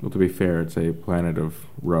 Well, to be fair, it's a planet of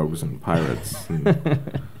rogues and pirates. And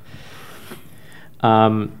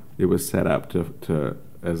it was set up to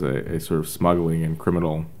as a sort of smuggling and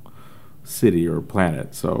criminal city or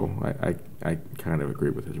planet, so I kind of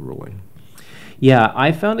agree with his ruling. Yeah,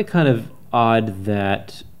 I found it kind of odd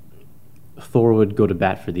that Thor would go to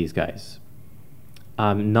bat for these guys.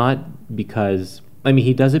 Not because... I mean,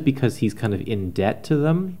 he does it because he's kind of in debt to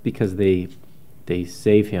them, because they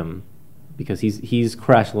save him, because he's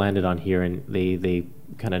crash landed on here, and they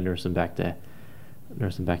kind of nurse him back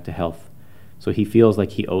to health. So he feels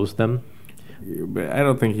like he owes them. But I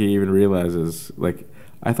don't think he even realizes, like,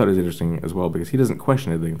 I thought it was interesting as well because he doesn't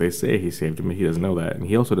question anything. They say he saved him, but he doesn't know that. And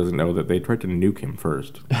he also doesn't know that they tried to nuke him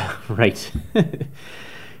first. Right.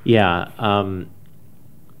 Yeah,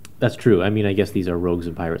 that's true. I mean, I guess these are rogues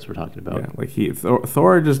and pirates we're talking about. Yeah, like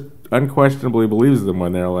Thor just unquestionably believes them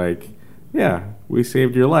when they're like, yeah, we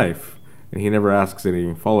saved your life. And he never asks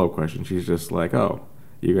any follow-up questions. He's just like, oh,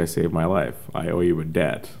 you guys saved my life. I owe you a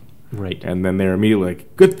debt. Right. And then they're immediately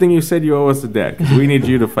like, good thing you said you owe us a debt, because we need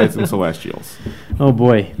you to fight some Celestials. Oh,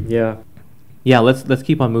 boy. Yeah. Yeah, let's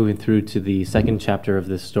keep on moving through to the second chapter of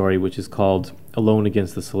this story, which is called Alone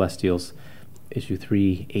Against the Celestials, issue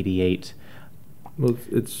 388. Well,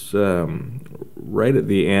 it's right at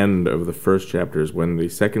the end of the first chapter is when the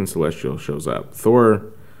second Celestial shows up.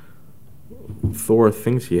 Thor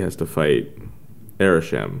thinks he has to fight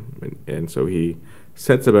Arishem, and so he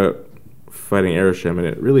sets about fighting Arishem, and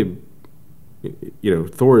it really,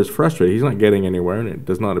 Thor is frustrated. He's not getting anywhere, and it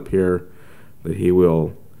does not appear that he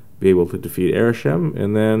will be able to defeat Arishem.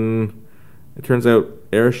 And then it turns out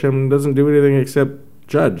Arishem doesn't do anything except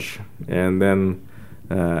judge. And then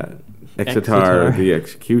Exitar, the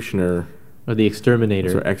executioner, or the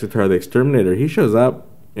exterminator. So Exitar, the exterminator, he shows up,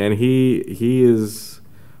 and he is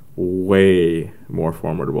way more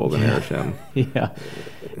formidable than Arishem. Yeah,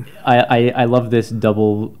 I love this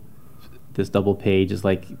double page. Is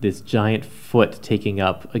like this giant foot taking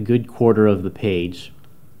up a good quarter of the page.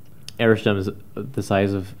 Arishem is the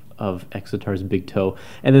size of Exitar's big toe,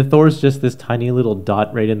 and then Thor's just this tiny little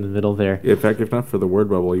dot right in the middle there. In fact, if not for the word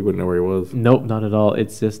bubble, you wouldn't know where he was. Nope, not at all.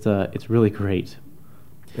 It's just it's really great.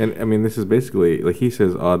 And I mean, this is basically, like, he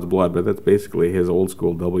says odds blood, but that's basically his old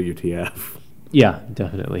school WTF. Yeah,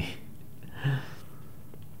 definitely.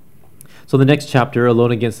 So the next chapter,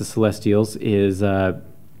 Alone Against the Celestials, is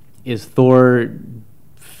Thor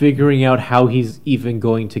figuring out how he's even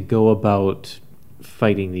going to go about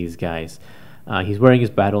fighting these guys. He's wearing his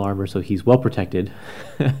battle armor, so he's well protected,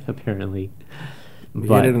 apparently. He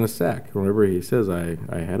had it in a sack. Remember, he says, I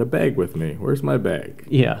had a bag with me. Where's my bag?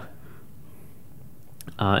 Yeah.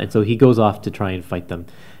 And so he goes off to try and fight them.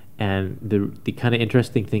 And the kind of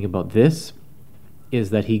interesting thing about this is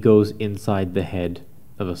that he goes inside the head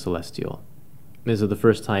of a Celestial. This is the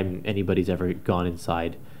first time anybody's ever gone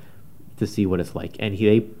inside to see what it's like. And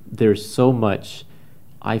there's so much,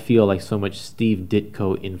 I feel like so much Steve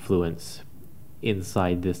Ditko influence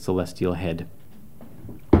inside this Celestial head.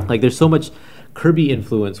 Like there's so much Kirby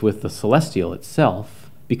influence with the Celestial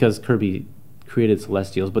itself because Kirby created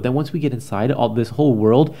Celestials, but then once we get inside, all this whole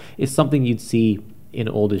world is something you'd see in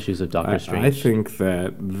old issues of Doctor Strange. I think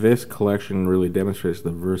that this collection really demonstrates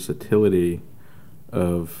the versatility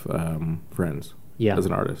of Frenz as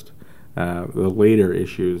an artist. The later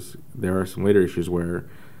issues, there are some later issues where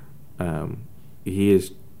he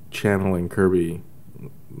is channeling Kirby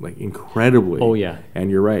like incredibly. Oh yeah, and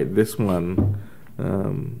you're right. This one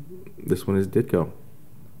is Ditko.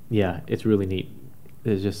 Yeah, it's really neat.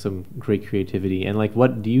 There's just some great creativity. And like,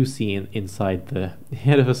 what do you see inside the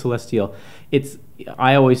head of a Celestial?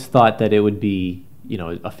 I always thought that it would be,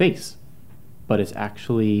 a face, but it's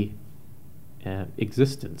actually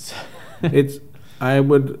existence. I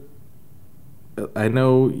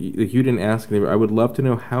know you didn't ask me, but I would love to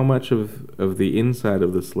know how much of the inside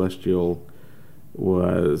of the Celestial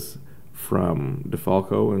was from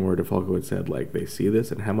DeFalco, and where DeFalco had said, like, they see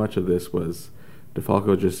this, and how much of this was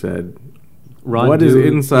DeFalco just said, Ron, what is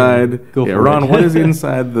inside? Ron, what is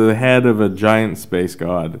inside the head of a giant space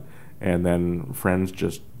god? And then Frenz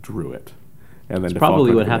just drew it. And then that's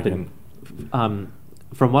probably what happened.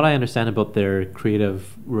 From what I understand about their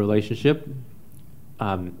creative relationship,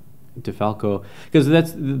 DeFalco, because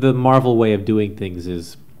that's the Marvel way of doing things,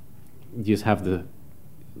 is you just have the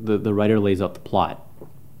writer lays out the plot,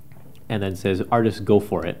 and then says, "Artist, go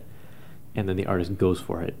for it," and then the artist goes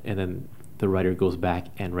for it, and then the writer goes back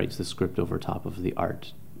and writes the script over top of the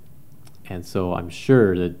art. And so I'm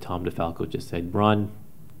sure that Tom DeFalco just said, "Ron,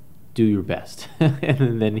 do your best,"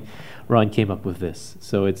 and then Ron came up with this.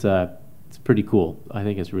 So it's pretty cool. I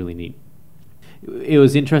think it's really neat. It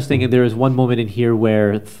was interesting, and there is one moment in here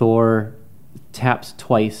where Thor taps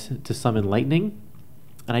twice to summon lightning,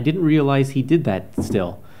 and I didn't realize he did that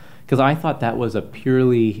still, because I thought that was a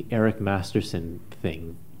purely Eric Masterson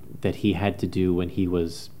thing that he had to do when he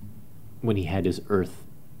had his Earth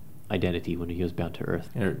identity, when he was bound to Earth.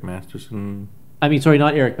 Eric Masterson? I mean, sorry,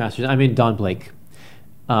 not Eric Masterson. I mean Don Blake.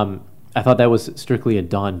 I thought that was strictly a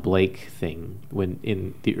Don Blake thing when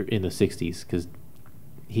in the 60s, because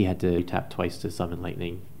he had to tap twice to summon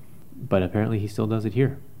lightning. But apparently he still does it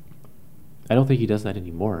here. I don't think he does that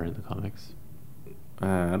anymore in the comics.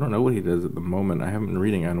 I don't know what he does at the moment. I haven't been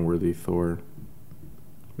reading Unworthy Thor.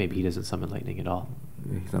 Maybe he doesn't summon lightning at all.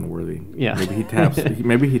 He's unworthy. Yeah. Maybe he taps.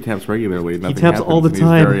 Maybe he taps regularly. Nothing he taps happens, all the and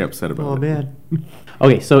time. He's very upset about it. Oh man.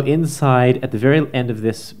 Okay, so inside, at the very end of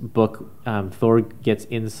this book, Thor gets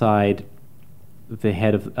inside the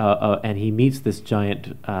head of, and he meets this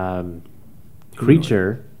giant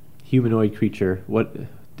creature, humanoid creature. What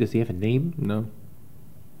does he have a name? No.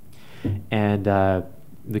 And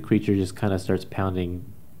the creature just kind of starts pounding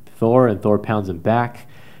Thor, and Thor pounds him back.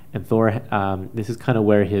 And Thor, this is kind of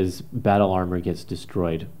where his battle armor gets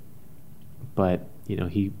destroyed, but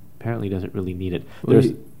he apparently doesn't really need it. Well,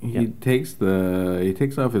 he takes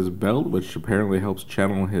off his belt, which apparently helps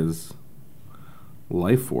channel his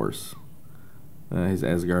life force, his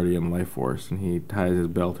Asgardian life force, and he ties his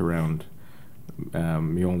belt around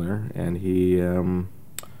Mjolnir, and he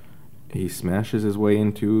smashes his way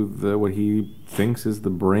into what he thinks is the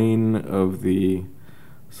brain of the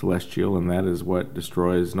Celestial, and that is what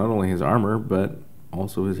destroys not only his armor but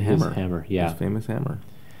also his hammer. His hammer, yeah, his famous hammer.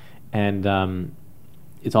 And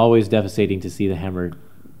it's always devastating to see the hammer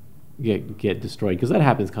get destroyed, because that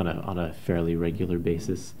happens kind of on a fairly regular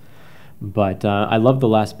basis. But I love the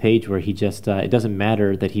last page where he just it doesn't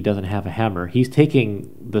matter that he doesn't have a hammer. He's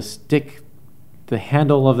taking the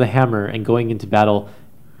handle of the hammer, and going into battle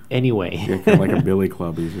anyway. Yeah, kind of like a billy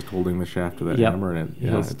club. He's just holding the shaft of that hammer, and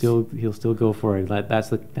he'll still go for it.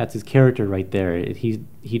 That's his character right there.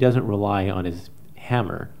 He doesn't rely on his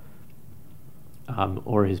hammer,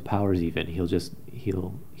 or his powers even.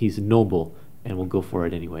 He's noble and will go for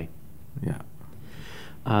it anyway. Yeah.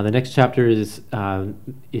 The next chapter is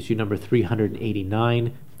issue number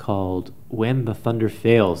 389, called "When the Thunder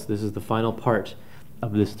Fails." This is the final part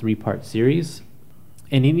of this 3-part series,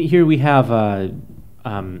 and in here we have.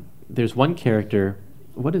 There's one character.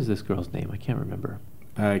 What is this girl's name? I can't remember.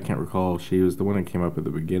 I can't recall. She was the one that came up at the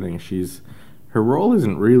beginning. Her role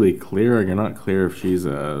isn't really clear. You're not clear if she's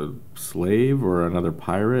a slave or another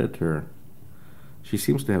pirate, or she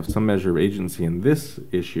seems to have some measure of agency in this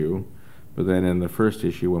issue. But then in the first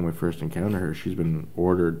issue, when we first encounter her, she's been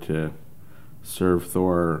ordered to serve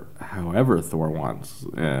Thor however Thor wants.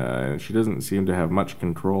 She doesn't seem to have much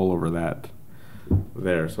control over that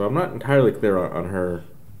there. So I'm not entirely clear on her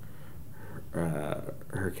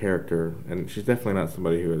character, and she's definitely not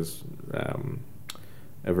somebody who has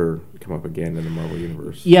ever come up again in the Marvel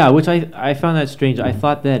Universe. Yeah, which I found that strange. I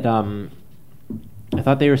thought that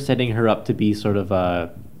they were setting her up to be sort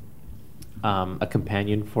of a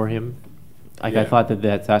companion for him. Like Yeah. I thought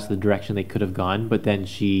that's the direction they could have gone, but then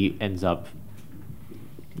she ends up.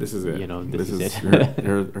 This is it. You know, this is it.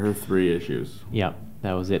 her 3 issues. Yeah,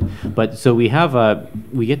 that was it. But so we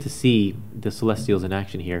get to see the Celestials in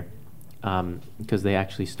action here, because they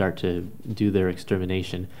actually start to do their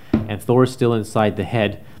extermination, and Thor's still inside the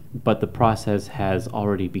head, but the process has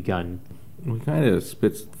already begun. He kind of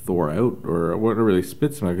spits Thor out, or what really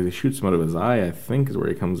spits him out, because he shoots him out of his eye, I think, is where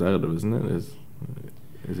he comes out of, isn't it?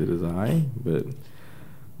 Is it his eye? But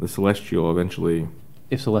the Celestial eventually...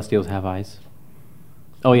 If Celestials have eyes.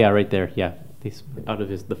 Oh, yeah, right there, yeah. Out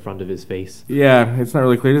of the front of his face. Yeah, it's not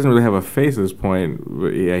really clear. He doesn't really have a face at this point,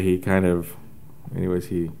 but yeah, he kind of...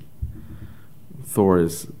 Anyways, Thor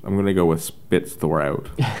is... I'm going to go with spits Thor out,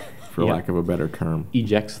 for Yeah. lack of a better term.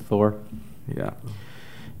 Ejects Thor. Yeah.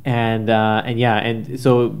 And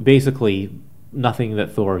so basically nothing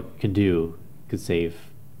that Thor can do could save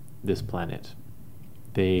this planet.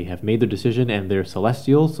 They have made their decision and they're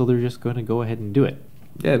celestial, so they're just going to go ahead and do it.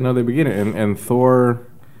 Yeah, no, they begin it. And Thor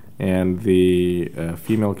and the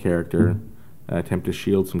female character attempt to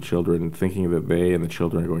shield some children, thinking that they and the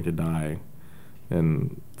children are going to die.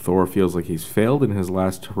 And Thor feels like he's failed, and his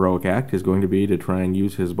last heroic act is going to be to try and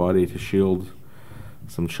use his body to shield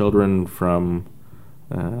some children from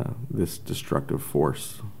this destructive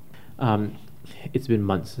force. It's been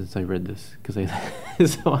months since I read this,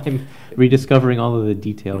 so I'm rediscovering all of the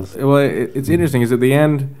details. Well, it's interesting, is at the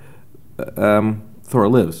end, Thor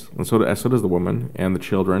lives, and so does the woman and the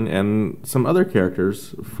children and some other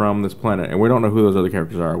characters from this planet. And we don't know who those other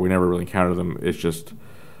characters are. We never really encountered them. It's just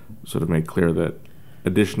sort of made clear that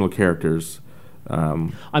additional characters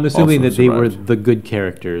I'm assuming also that they were survived. the good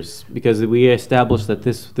characters, because we established that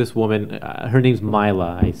this woman, her name's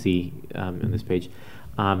Mila, I see in this page.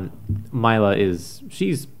 Mila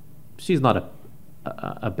she's not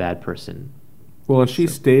a bad person. Well, and she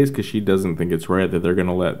stays because she doesn't think it's right that they're going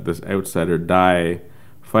to let this outsider die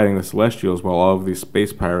fighting the Celestials while all of these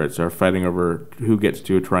space pirates are fighting over who gets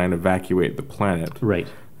to try and evacuate the planet. Right.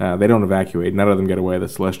 They don't evacuate. None of them get away. The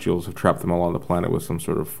Celestials have trapped them all on the planet with some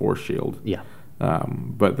sort of force shield. Yeah.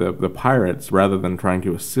 But the pirates, rather than trying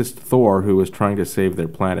to assist Thor, who is trying to save their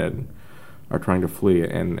planet, are trying to flee.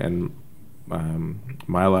 And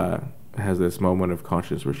Mila has this moment of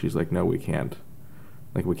conscience where she's like, no, we can't.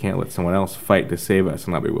 Like, we can't let someone else fight to save us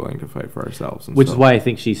and not be willing to fight for ourselves. And Which so, is why I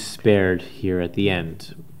think she's spared here at the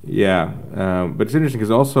end. Yeah, but it's interesting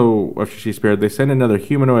because also after she's spared, they send another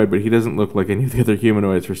humanoid, but he doesn't look like any of the other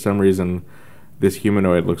humanoids. For some reason, this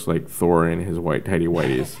humanoid looks like Thor in his white tighty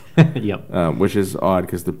whities. Yep. Which is odd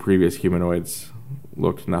because the previous humanoids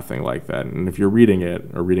looked nothing like that. And if you're reading it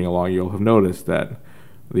or reading along, you'll have noticed that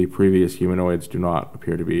the previous humanoids do not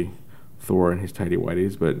appear to be Thor in his tighty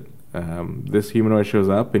whities, but this humanoid shows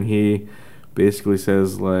up and he basically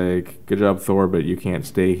says, like, good job, Thor, but you can't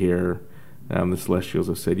stay here. The Celestials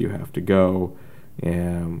have said you have to go.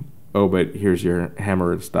 But here's your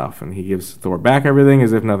hammer and stuff. And he gives Thor back everything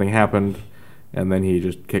as if nothing happened, and then he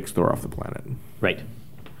just kicks Thor off the planet. Right.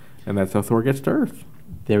 And that's how Thor gets to Earth.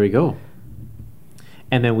 There we go.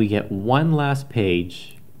 And then we get one last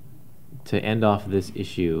page to end off this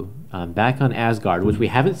issue, back on Asgard, which we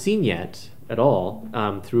haven't seen yet at all.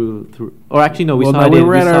 Through, or actually, no, we saw it. We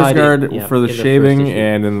were at saw it Asgard in, for the in shaving first issue.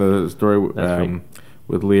 and in the story Right.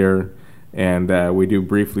 with Lear, and we do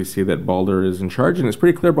briefly see that Balder is in charge, and it's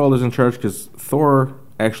pretty clear Balder's in charge because Thor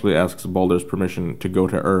actually asks Balder's permission to go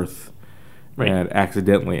to Earth. Right. And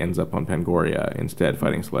accidentally ends up on Pangoria instead,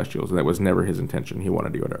 fighting Celestials, and that was never his intention. He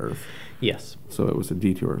wanted to go to Earth. Yes. So it was a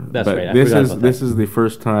detour. That's but right. I this forgot is about this that. is the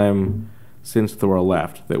first time since Thor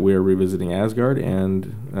left that we are revisiting Asgard,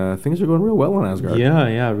 and things are going real well on Asgard.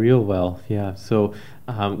 Yeah, real well. Yeah. So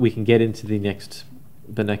we can get into the next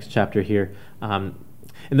chapter here. And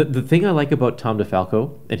the thing I like about Tom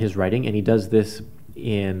DeFalco and his writing, and he does this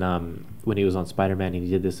in when he was on Spider-Man, and he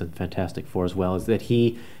did this in Fantastic Four as well, is that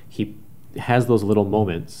he has those little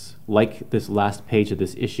moments, like this last page of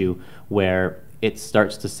this issue, where it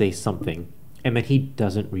starts to say something, and then he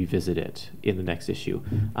doesn't revisit it in the next issue.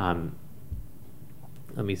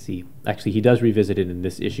 Let me see. Actually, he does revisit it in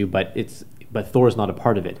this issue, but Thor's not a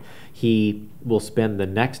part of it. He will spend the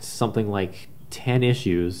next something like 10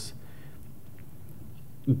 issues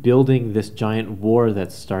building this giant war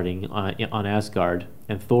that's starting on Asgard,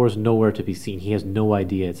 and Thor's nowhere to be seen. He has no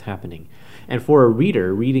idea it's happening. And for a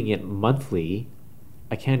reader reading it monthly,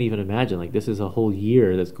 I can't even imagine. Like, this is a whole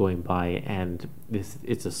year that's going by, and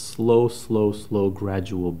it's a slow,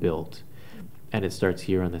 gradual build. And it starts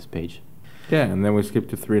here on this page. Yeah, and then we skip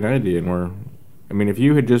to 390, and if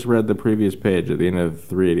you had just read the previous page at the end of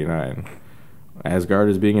 389, Asgard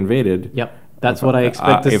is being invaded. Yep. That's what I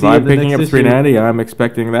expect to see. If I'm in the picking next up issue. 390, I'm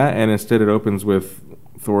expecting that, and instead it opens with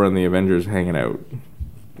Thor and the Avengers hanging out.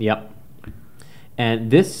 Yep.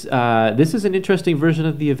 And this is an interesting version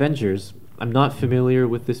of the Avengers. I'm not familiar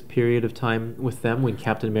with this period of time with them when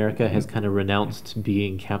Captain America has kind of renounced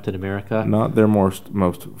being Captain America. Not their most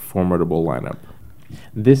formidable lineup.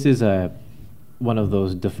 This is one of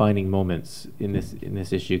those defining moments in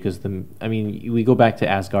this issue because we go back to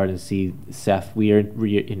Asgard and see Seth. We are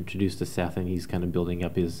reintroduced to Seth, and he's kind of building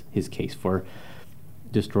up his case for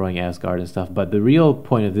destroying Asgard and stuff. But the real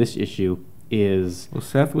point of this issue is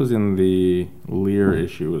Seth was in the Lear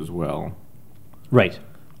issue as well, right?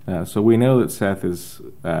 So we know that Seth is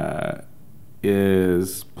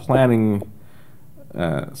planning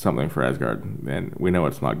something for Asgard, and we know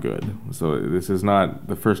it's not good. So this is not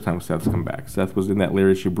the first time Seth's come back. Seth was in that Lear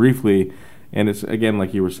issue briefly, and it's, again,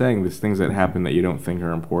 like you were saying, there's things that happen that you don't think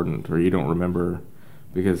are important or you don't remember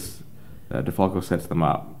because DeFalco sets them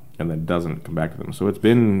up and then doesn't come back to them. So it's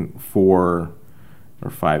been 4 or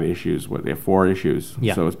 5 issues. They have 4 issues.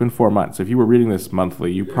 Yeah. So it's been 4 months. If you were reading this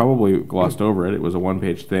monthly, you probably glossed over it. It was a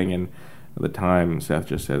 1-page thing, and at the time, Seth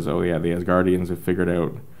just says, oh yeah, the Asgardians have figured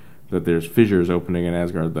out that there's fissures opening in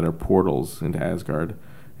Asgard that are portals into Asgard,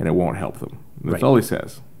 and it won't help them. That's all he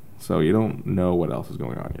says. So you don't know what else is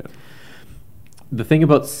going on yet. The thing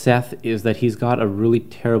about Seth is that he's got a really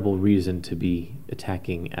terrible reason to be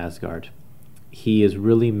attacking Asgard. He is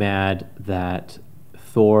really mad that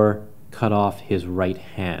Thor cut off his right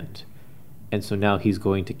hand, and so now he's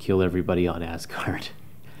going to kill everybody on Asgard.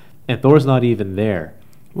 And Thor's not even there.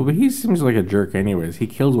 Well, but he seems like a jerk anyways. He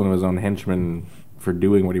kills one of his own henchmen for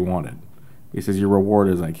doing what he wanted. He says, your reward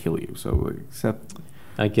is I kill you. So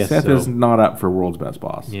Seth is not up for world's best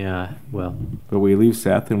boss. Yeah, well. But we leave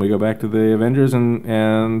Seth and we go back to the Avengers,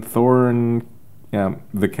 and Thor and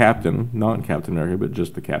the captain, not Captain America, but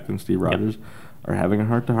just the captain, Steve Rogers, are having a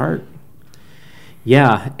heart-to-heart.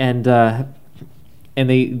 Yeah, and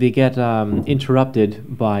they get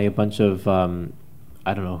interrupted by a bunch of,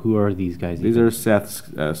 I don't know, who are these guys? These are Seth's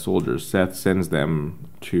soldiers. Seth sends them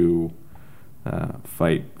to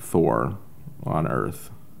fight Thor on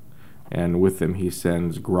Earth. And with them he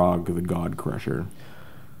sends Grog the God Crusher.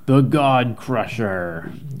 The God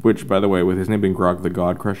Crusher. Which, by the way, with his name being Grog the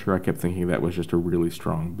God Crusher, I kept thinking that was just a really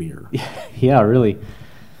strong beer. Yeah, really.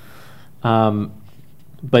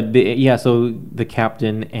 But so the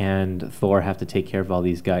captain and Thor have to take care of all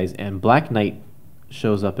these guys, and Black Knight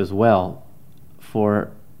shows up as well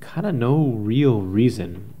for kind of no real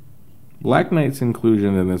reason. Black Knight's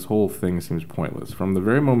inclusion in this whole thing seems pointless. From the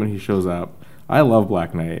very moment he shows up, I love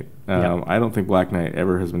Black Knight. I don't think Black Knight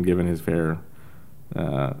ever has been given his fair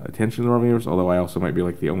attention in the Marvel Universe, although I also might be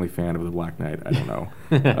like the only fan of the Black Knight. I don't know.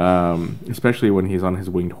 Especially when he's on his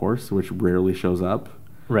winged horse, which rarely shows up.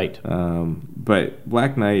 Right. But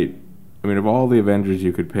Black Knight, I mean, of all the Avengers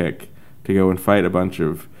you could pick to go and fight a bunch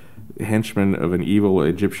of henchmen of an evil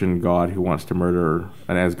Egyptian god who wants to murder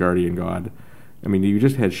an Asgardian god, I mean, you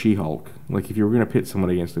just had She-Hulk. Like, if you were going to pit someone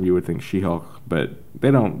against him, you would think She-Hulk, but they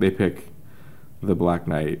don't. They pick the Black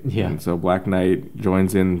Knight. Yeah. And so Black Knight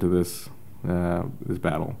joins into this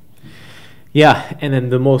battle. Yeah, and then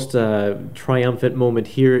the most triumphant moment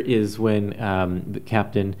here is when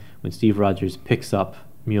when Steve Rogers picks up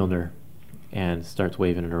Mjolnir and starts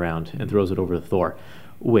waving it around and throws it over to Thor,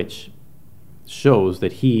 which shows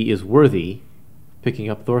that he is worthy picking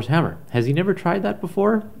up Thor's hammer. Has he never tried that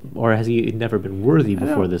before? Or has he never been worthy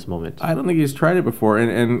before this moment? I don't think he's tried it before.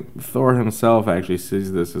 And Thor himself actually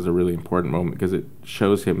sees this as a really important moment because it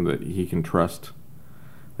shows him that he can trust.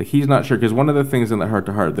 Like, he's not sure, because one of the things in the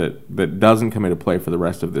heart-to-heart that doesn't come into play for the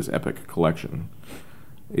rest of this epic collection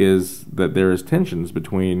is that there is tensions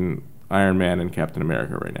between Iron Man and Captain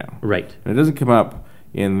America right now. Right. And it doesn't come up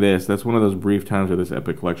in this. That's one of those brief times where this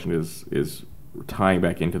epic collection is tying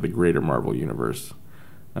back into the greater Marvel universe.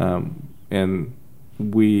 And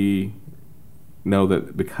we know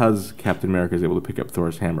that because Captain America is able to pick up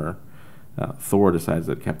Thor's hammer, Thor decides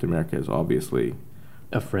that Captain America is obviously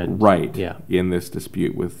a friend. Right. Yeah. In this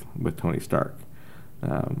dispute with Tony Stark.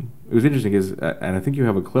 It was interesting because, and I think you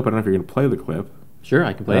have a clip. I don't know if you're going to play the clip. Sure,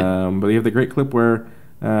 I can play it. But you have the great clip where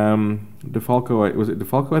DeFalco, was it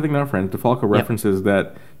DeFalco? I think not Frenz. DeFalco references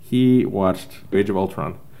that he watched Age of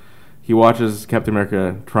Ultron. He watches Captain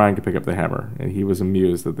America trying to pick up the hammer, and he was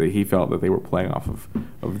amused that he felt that they were playing off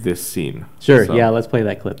of this scene. Sure, yeah, let's play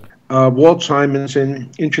that clip. Walt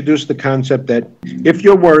Simonson introduced the concept that if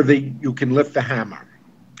you're worthy, you can lift the hammer,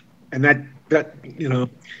 and that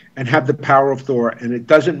and have the power of Thor. And it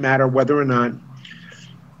doesn't matter whether or not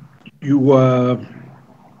you're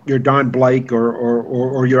Don Blake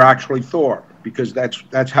or you're actually Thor. because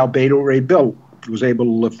that's how Beta Ray Bill was able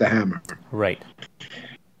to lift the hammer. Right.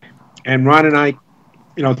 And Ron and I,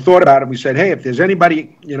 thought about it. We said, hey, if there's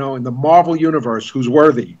anybody, in the Marvel universe who's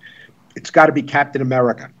worthy, it's got to be Captain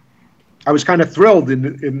America. I was kind of thrilled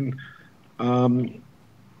in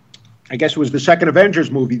I guess it was the second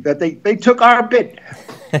Avengers movie that they took our bit.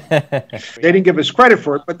 They didn't give us credit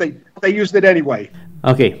for it, but they used it anyway.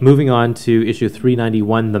 Okay, moving on to issue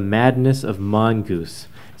 391, The Madness of Mongoose.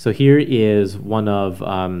 So here is one of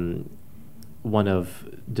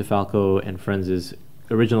DeFalco and Frenz'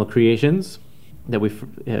 original creations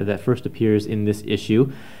that first appears in this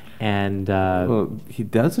issue. And well, he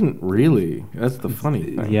doesn't really. That's the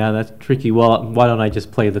funny thing. Yeah, that's tricky. Well, why don't I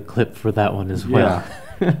just play the clip for that one as well?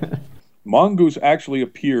 Yeah. Mongoose actually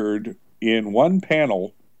appeared in one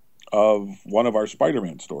panel of one of our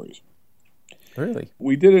Spider-Man stories. Really?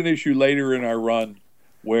 We did an issue later in our run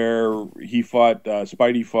where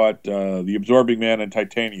Spidey fought the Absorbing Man and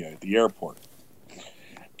Titania at the airport.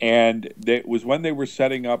 And it was when they were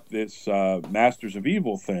setting up this Masters of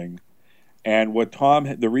Evil thing, and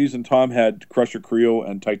the reason Tom had Crusher Creel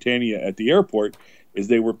and Titania at the airport is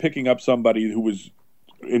they were picking up somebody who was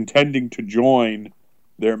intending to join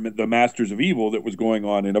the Masters of Evil that was going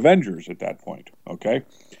on in Avengers at that point, okay?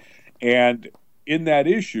 And in that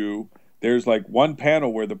issue, there's like one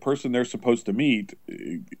panel where the person they're supposed to meet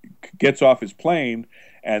gets off his plane,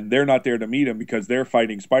 and they're not there to meet him because they're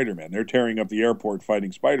fighting Spider-Man. They're tearing up the airport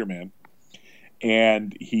fighting Spider-Man,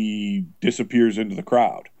 and he disappears into the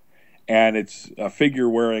crowd. And it's a figure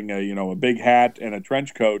wearing a big hat and a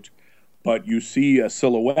trench coat, but you see a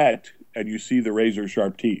silhouette, and you see the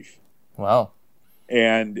razor-sharp teeth. Wow.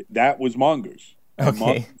 And that was Mongoose.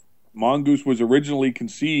 Okay. Mongoose was originally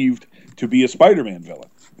conceived to be a Spider-Man villain.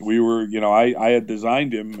 We were, I had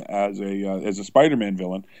designed him as a Spider-Man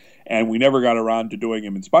villain, and we never got around to doing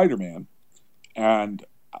him in Spider-Man. And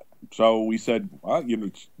so we said, well, you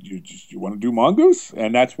want to do Mongoose?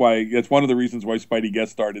 And that's one of the reasons why Spidey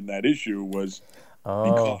guest starred in that issue was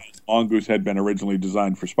because Mongoose had been originally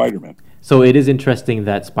designed for Spider-Man. So it is interesting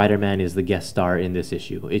that Spider-Man is the guest star in this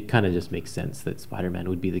issue. It kind of just makes sense that Spider-Man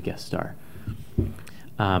would be the guest star.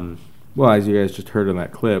 Well, as you guys just heard in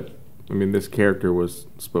that clip, I mean, this character was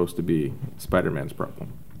supposed to be Spider-Man's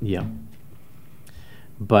problem. Yeah.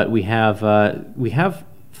 But we have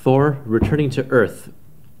Thor returning to Earth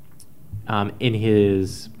in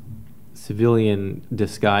his civilian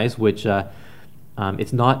disguise, which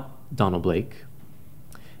it's not Donald Blake.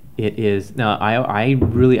 It is now. I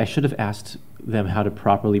should have asked them how to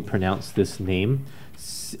properly pronounce this name,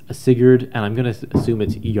 Sigurd, and I'm going to assume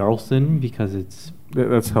it's Jarlson because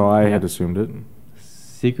That's how I had assumed it.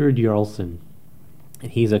 Sigurd Jarlson.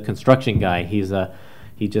 And he's a construction guy. He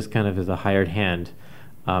just kind of is a hired hand.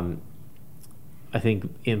 I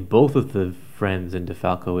think in both of the Frenz and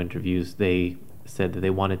DeFalco interviews, they said that they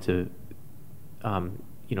wanted to,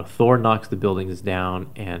 Thor knocks the buildings down,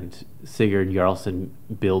 and Sigurd Jarlson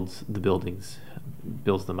builds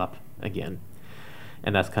them up again.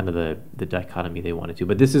 And that's kind of the dichotomy they wanted to.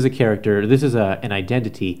 But this is a character, this is an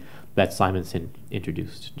identity that Simonson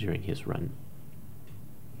introduced during his run.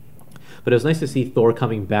 But it was nice to see Thor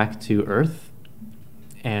coming back to Earth.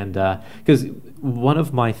 And because one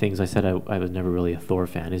of my things I said I was never really a Thor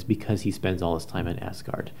fan is because he spends all his time in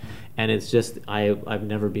Asgard. And it's just, I've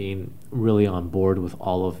never been really on board with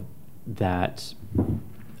all of that.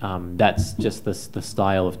 That's just the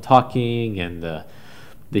style of talking and the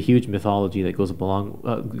huge mythology that goes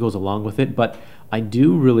along with it. But I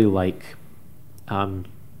do really like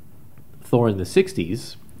Thor in the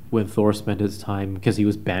 60s, when Thor spent his time, because he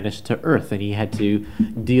was banished to Earth and he had to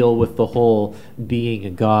deal with the whole being a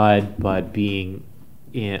god but being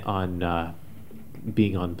on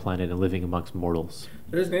planet and living amongst mortals.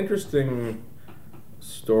 There's an interesting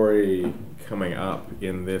story coming up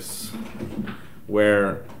in this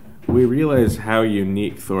where we realize how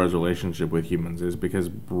unique Thor's relationship with humans is, because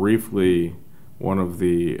briefly one of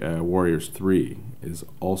the Warriors 3 is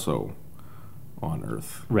also on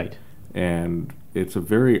Earth. Right. And it's a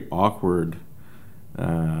very awkward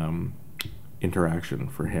interaction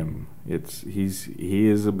for him. He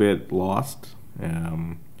is a bit lost.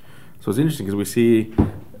 So it's interesting because we see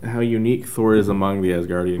how unique Thor is among the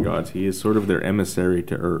Asgardian gods. He is sort of their emissary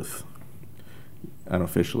to Earth,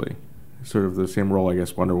 unofficially. Sort of the same role, I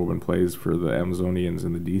guess, Wonder Woman plays for the Amazonians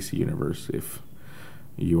in the DC universe. If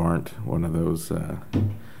you aren't one of those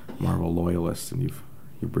Marvel loyalists and you've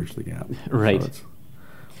bridged the gap, right? So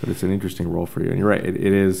but it's an interesting role for you, and you're right.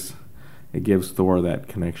 It gives Thor that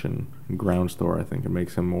connection, grounds Thor, I think, and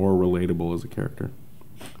makes him more relatable as a character.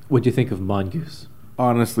 What do you think of Mongoose?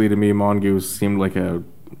 Honestly, to me, Mongoose seemed like a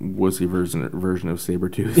wussy version of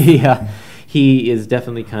Sabretooth. Yeah, he is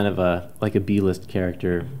definitely kind of a B-list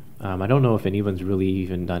character. I don't know if anyone's really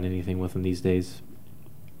even done anything with him these days,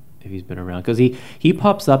 if he's been around, because he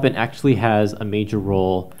pops up and actually has a major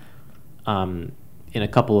role in a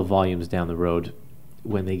couple of volumes down the road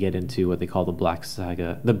when they get into what they call the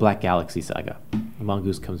Black Galaxy saga.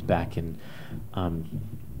 Mongoose comes back and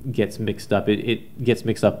gets mixed up. It gets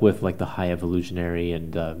mixed up with like the High Evolutionary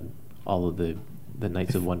and all of the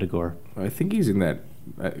Knights of Wundagore. I think he's in that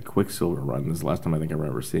Quicksilver run. This is the last time I think I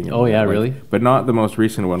remember seeing him. Oh yeah, really? But not the most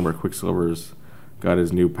recent one where Quicksilver's got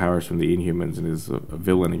his new powers from the Inhumans and is a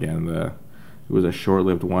villain again. It was a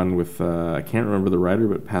short-lived one with I can't remember the writer,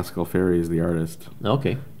 but Pascal Ferry is the artist.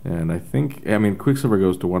 Okay. And I mean Quicksilver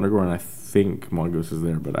goes to Wundagore, and I think Mongoose is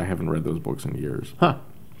there, but I haven't read those books in years. Huh.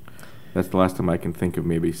 That's the last time I can think of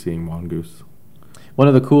maybe seeing Mongoose. One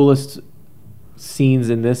of the coolest scenes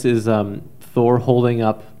in this is Thor holding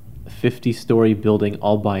up a 50-story building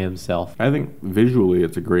all by himself. I think visually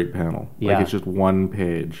it's a great panel. Yeah. Like it's just one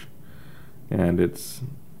page, and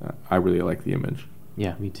I really like the image.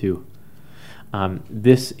 Yeah, me too.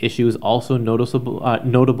 This issue is also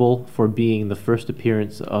notable for being the first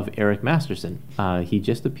appearance of Eric Masterson. He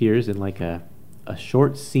just appears in like a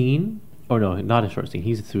short scene. Oh no, not a short scene.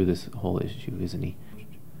 He's through this whole issue, isn't he?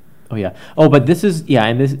 Oh yeah. Oh, but this is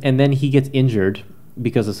and then he gets injured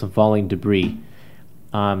because of some falling debris.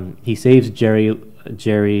 He saves Jerry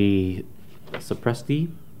Sapresti.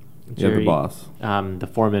 The boss. The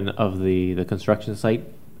foreman of the construction site,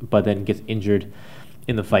 but then gets injured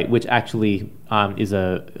in the fight, which actually is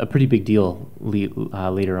a pretty big deal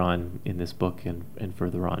later on in this book and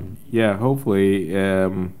further on. Yeah, hopefully,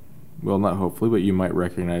 well, not hopefully, but you might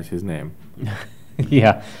recognize his name.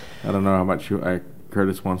 Yeah. I don't know how much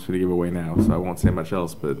Curtis wants me to give away now, so I won't say much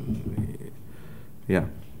else, but yeah.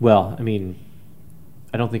 Well, I mean,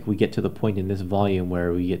 I don't think we get to the point in this volume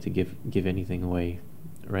where we get to give anything away,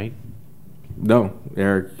 right? No,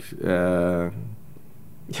 Eric, yeah.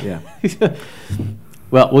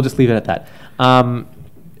 Well, we'll just leave it at that.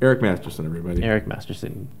 Eric Masterson, everybody. Eric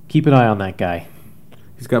Masterson. Keep an eye on that guy.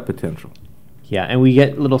 He's got potential. Yeah, and we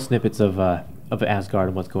get little snippets of Asgard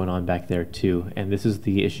and what's going on back there too. And this is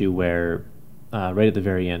the issue where, right at the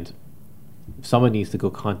very end, someone needs to go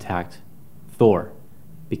contact Thor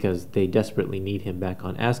because they desperately need him back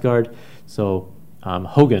on Asgard. So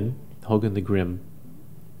Hogan the Grim,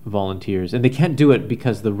 volunteers, and they can't do it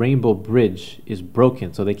because the Rainbow Bridge is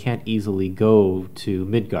broken, so they can't easily go to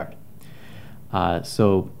Midgard.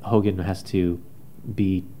 So Hogan has to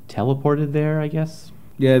be teleported there, I guess.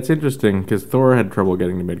 Yeah, it's interesting because Thor had trouble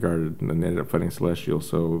getting to Midgard and they ended up fighting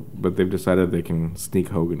Celestial. But they've decided they can sneak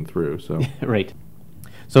Hogan through. So right.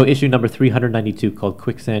 So issue number 392 called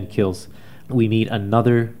Quicksand Kills. We meet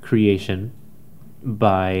another creation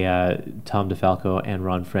by Tom DeFalco and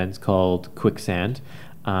Ron Frenz called Quicksand.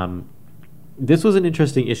 This was an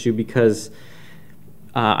interesting issue because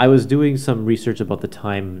I was doing some research about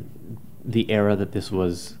the era that this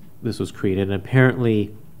was created, and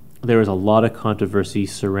apparently there was a lot of controversy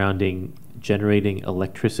surrounding generating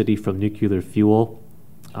electricity from nuclear fuel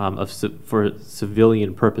for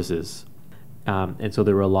civilian purposes, and so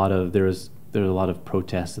there was a lot of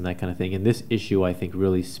protests and that kind of thing. And this issue, I think,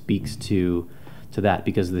 really speaks to that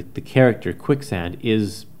because the character Quicksand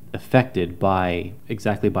is affected by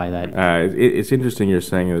that. It's interesting you're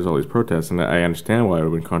saying there's all these protests, and I understand why it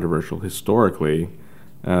would have been controversial historically.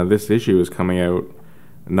 This issue is coming out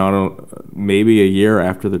maybe a year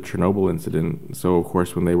after the Chernobyl incident. So of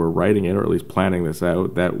course, when they were writing it, or at least planning this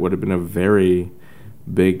out, that would have been a very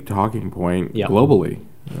big talking point globally.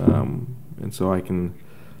 And so I can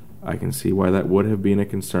see why that would have been a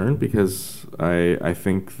concern, because I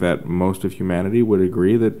think that most of humanity would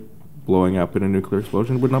agree that blowing up in a nuclear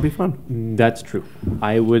explosion would not be fun. That's true.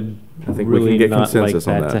 I think really we can get not consensus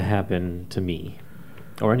like that to happen to me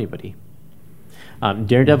or anybody.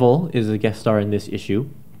 Daredevil is a guest star in this issue.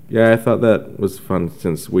 Yeah, I thought that was fun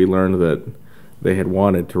since we learned that they had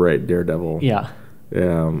wanted to write Daredevil. Yeah.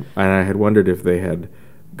 And I had wondered if they had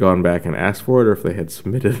gone back and asked for it, or if they had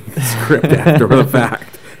submitted the script after the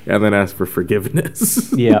fact and then asked for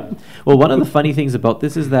forgiveness. Yeah. Well, one of the funny things about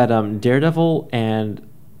this is that Daredevil and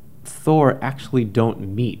Thor actually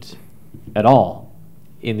don't meet at all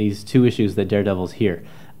in these two issues that Daredevil's here.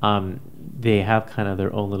 They have kind of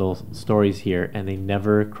their own little stories here, and they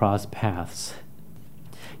never cross paths.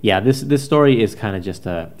 Yeah, this story is kind of just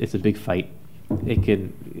it's a big fight.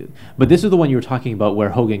 But this is the one you were talking about where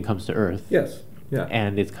Hogan comes to Earth. Yes. Yeah.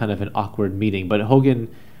 And it's kind of an awkward meeting. But Hogan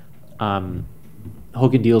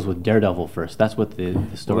deals with Daredevil first. That's what the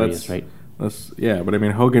story is, right? But I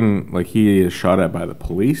mean, Hogan, like, he is shot at by the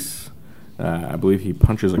police. I believe he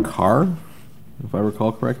punches a car, if I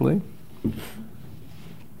recall correctly. Is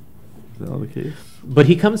that all the case? But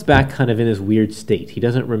he comes back kind of in his weird state. He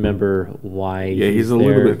doesn't remember why. Yeah, he's a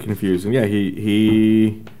little bit confused. And yeah,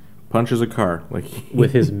 he punches a car, like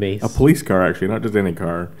with his mace. A police car, actually, not just any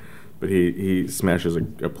car, but he smashes a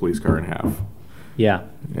police car in half. Yeah,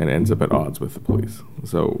 and ends up at odds with the police.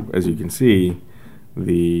 So as you can see,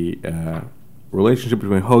 the relationship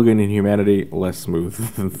between Hogan and humanity less smooth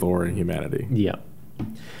than Thor and humanity. Yeah,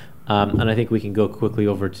 and I think we can go quickly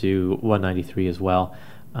over to 193 as well.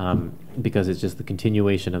 Because it's just the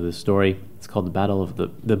continuation of the story. It's called the Battle of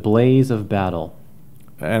the Blaze of Battle.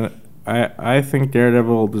 And I think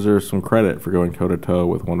Daredevil deserves some credit for going toe-to-toe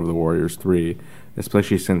with one of the Warriors 3,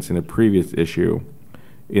 especially since in a previous issue,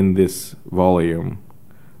 in this volume,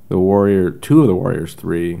 two of the Warriors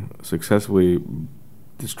 3 successfully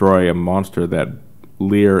destroy a monster that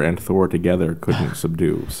Lear and Thor together couldn't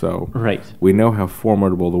subdue. So right. We know how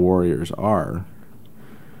formidable the Warriors are.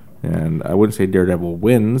 And I wouldn't say Daredevil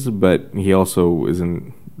wins, but he also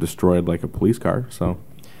isn't destroyed like a police car. So,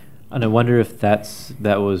 and I wonder if that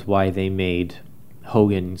was why they made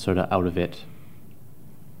Hogan sort of out of it.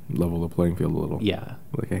 Level the playing field a little. Yeah,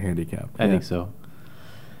 like a handicap. I think so.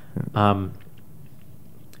 Yeah.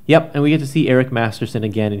 Yep, and we get to see Eric Masterson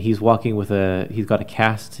again, and he's walking with he's got a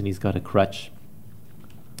cast and he's got a crutch.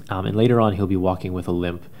 And later on, he'll be walking with a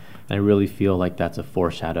limp. And I really feel like that's a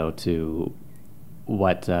foreshadow to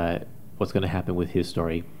what's going to happen with his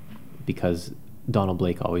story, because Donald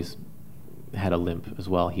Blake always had a limp as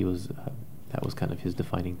well. He was that was kind of his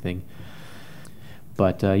defining thing.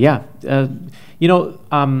 But Ron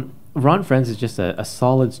Frenz is just a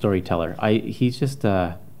solid storyteller. He's just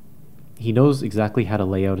he knows exactly how to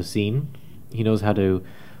lay out a scene. He knows how to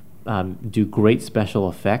do great special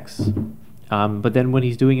effects. But then when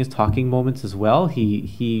he's doing his talking moments as well,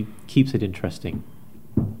 he keeps it interesting.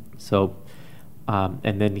 So.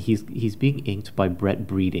 And then he's being inked by Brett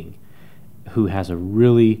Breeding, who has a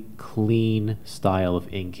really clean style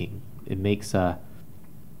of inking. It makes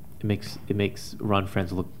Ron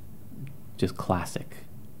Frenz look just classic.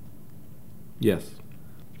 Yes.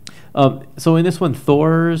 So in this one,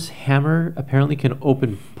 Thor's hammer apparently can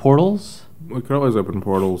open portals. Well, it could always open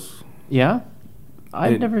portals. Yeah?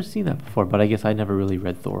 I've never seen that before, but I guess I never really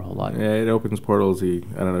read Thor a whole lot. Yeah, it opens portals. He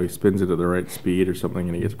spins it at the right speed or something,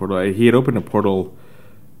 and he gets a portal. He had opened a portal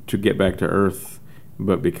to get back to Earth,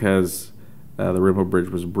 but because the Rainbow Bridge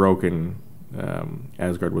was broken,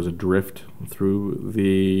 Asgard was adrift through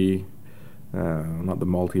the not the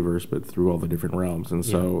multiverse, but through all the different realms. And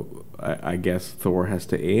so I guess Thor has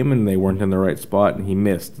to aim, and they weren't in the right spot, and he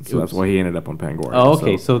missed. So that's why he ended up on Pangoria. Oh,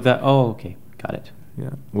 okay. Okay. Got it.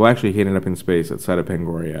 Yeah. Well, actually, he ended up in space outside of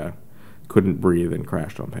Pangoria, couldn't breathe, and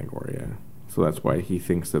crashed on Pangoria. So that's why he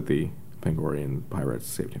thinks that the Pangorian pirates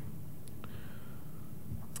saved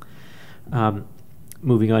him.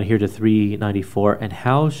 Moving on here to 394, and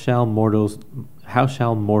how shall mortals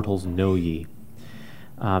know ye?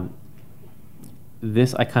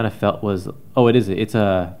 This I kind of felt was it's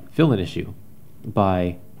a fill-in issue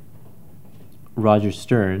by Roger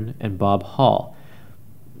Stern and Bob Hall.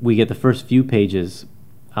 We get the first few pages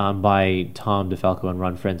by Tom DeFalco and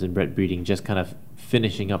Ron Frenz and Brett Breeding, just kind of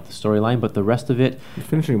finishing up the storyline, but the rest of it,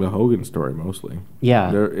 finishing the Hogan story mostly.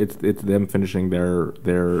 Yeah, it's them finishing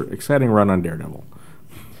their exciting run on Daredevil.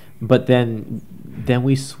 But then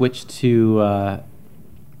we switch to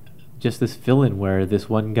just this fill-in where this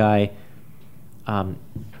one guy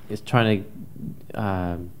is trying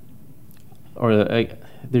to,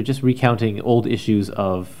 they're just recounting old issues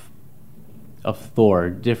of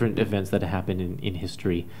Thor, different events that happened in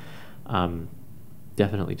history,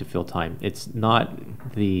 definitely to fill time. It's not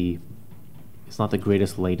the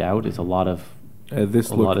greatest laid out. It's a lot of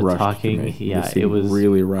this looked rushed talking. To me. Yeah, this it was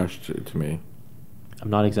really rushed to me. I'm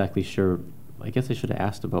not exactly sure. I guess I should have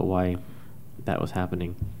asked about why that was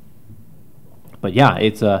happening. But yeah,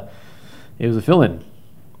 it was a fill-in,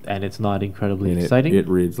 and it's not incredibly exciting. It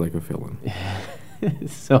reads like a fill-in.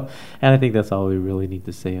 So, and I think that's all we really need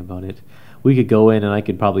to say about it. We could go in, and I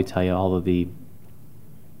could probably tell you all of the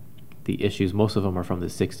issues. Most of them are from the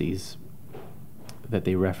 60s that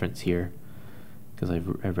they reference here, because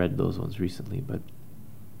I've read those ones recently. But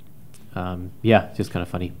yeah, just kind of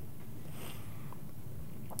funny.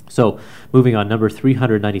 So, moving on, number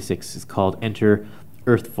 396 is called Enter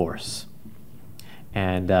Earth Force.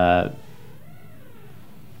 And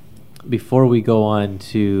before we go on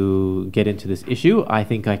to get into this issue, I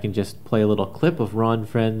think I can just play a little clip of Ron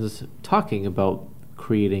Frenz talking about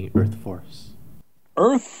creating Earth Force.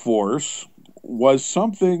 Earth Force was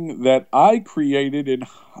something that I created in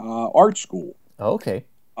art school. Okay.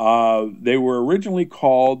 They were originally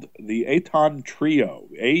called the Aton Trio,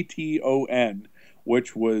 Aton,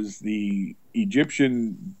 which was the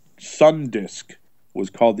Egyptian sun disk, was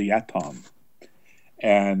called the Aton.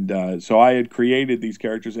 And so I had created these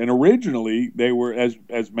characters, and originally they were,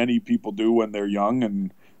 as many people do when they're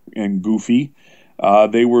young and goofy,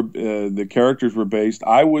 the characters were based.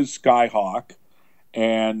 I was Skyhawk,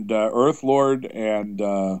 and Earthlord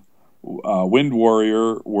and Wind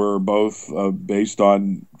Warrior were both based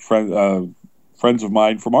on friends of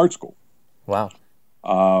mine from art school. Wow.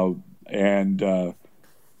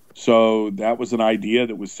 So that was an idea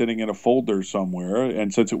that was sitting in a folder somewhere,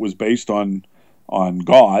 and since it was based on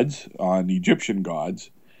gods, on Egyptian gods,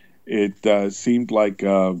 it seemed like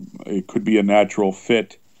it could be a natural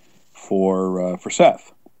fit for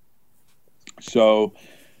Seth. So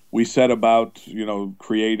we set about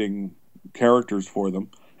creating characters for them.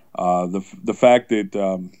 The fact that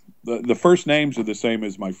the first names are the same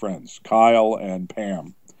as my friends, Kyle and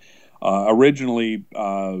Pam. Originally,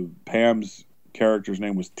 Pam's character's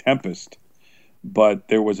name was Tempest, but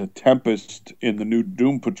there was a Tempest in the new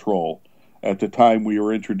Doom Patrol at the time we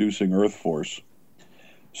were introducing Earth Force.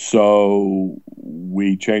 So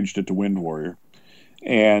we changed it to Wind Warrior.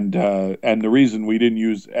 And the reason we didn't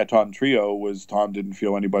use Aton Trio was Tom didn't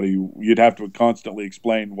feel you'd have to constantly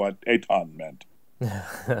explain what Aton meant.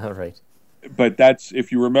 Right. But that's,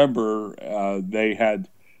 if you remember, they had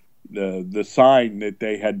the sign that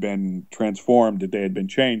they had been transformed, that they had been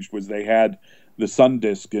changed, was they had the sun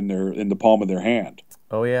disk in the palm of their hand.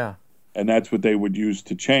 Oh yeah. And that's what they would use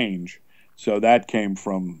to change. So that came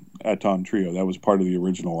from Aton Trio. That was part of the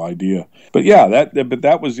original idea. But yeah,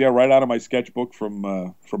 that was right out of my sketchbook from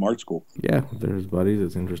art school. Yeah, they're his buddies.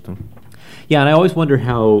 It's interesting. Yeah, and I always wonder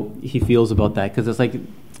how he feels about that, because it's like,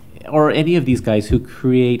 or any of these guys who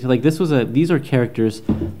create, like these are characters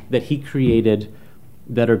that he created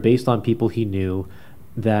that are based on people he knew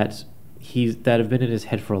that have been in his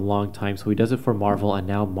head for a long time. So he does it for Marvel, and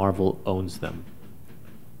now Marvel owns them.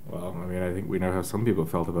 Well, I mean, I think we know how some people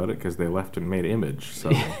felt about it because they left and made Image.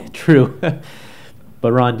 So True.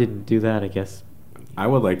 But Ron didn't do that, I guess. I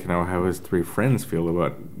would like to know how his three friends feel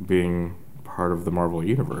about being part of the Marvel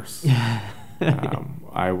Universe.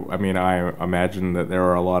 I mean, I imagine that there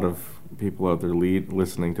are a lot of people out there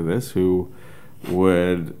listening to this who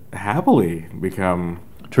would happily become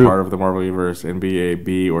part of the Marvel Universe and be a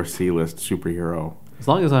B or C list superhero. As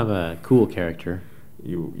long as I'm a cool character.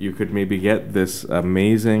 You could maybe get this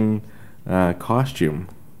amazing costume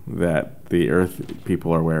that the Earth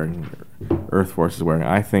people are wearing, Earth Force is wearing.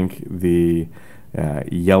 I think the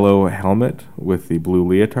yellow helmet with the blue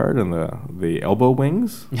leotard and the elbow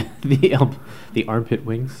wings. the armpit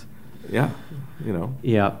wings. Yeah,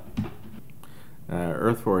 Yeah.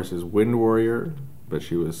 Earth Force is Wind Warrior, but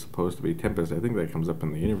she was supposed to be Tempest. I think that comes up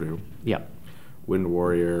in the interview. Yeah. Wind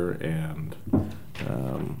Warrior and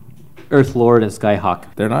Earth Lord and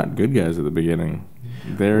Skyhawk. They're not good guys at the beginning.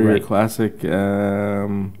 They're your classic.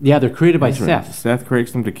 Yeah, they're created by Seth. Seth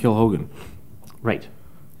creates them to kill Hogan. Right.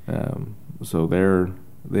 So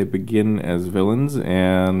they begin as villains,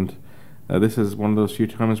 and this is one of those few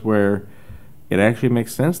times where it actually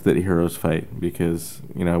makes sense that heroes fight, because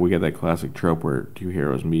we get that classic trope where two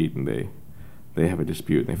heroes meet and they have a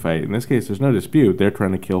dispute and they fight. In this case, there's no dispute; they're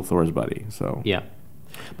trying to kill Thor's buddy. So yeah,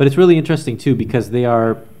 but it's really interesting too, because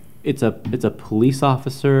it's a police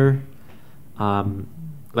officer.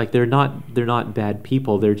 Like they're not bad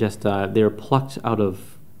people. They're just they're plucked out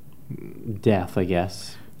of death, I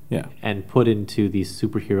guess. Yeah. And put into these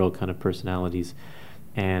superhero kind of personalities,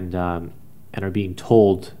 and are being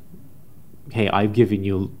told, "Hey, I've given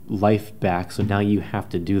you life back, so now you have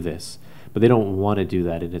to do this." But they don't want to do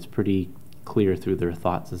that, and it's pretty clear through their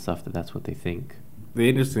thoughts and stuff that that's what they think. The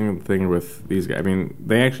interesting thing with these guys, I mean,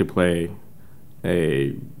 they actually play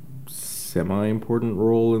a semi-important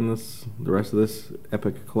role in the rest of this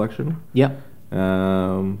epic collection. Yeah.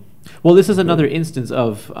 Well, this is another instance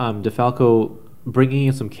of DeFalco bringing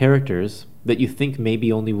in some characters that you think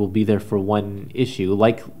maybe only will be there for one issue,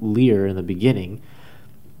 like Lear in the beginning,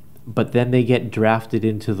 but then they get drafted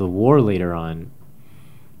into the war later on.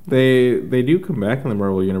 They do come back in the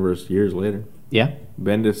Marvel Universe years later. Yeah.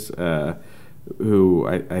 Bendis, who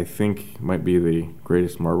I think might be the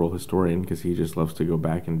greatest Marvel historian because he just loves to go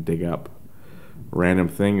back and dig up random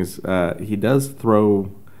things. He does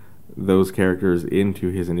throw those characters into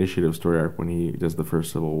his initiative story arc when he does the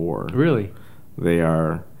first Civil War. Really? They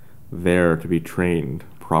are there to be trained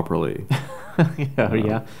properly.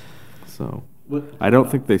 Yeah. So I don't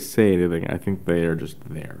think they say anything. I think they are just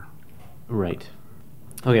there. Right.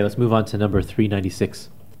 Okay, let's move on to number 396,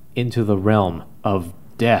 Into the Realm of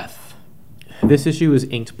Death. This issue is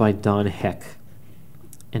inked by Don Heck,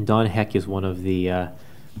 and Don Heck is one of the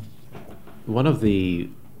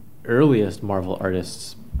earliest Marvel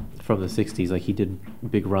artists from the 60s. Like, he did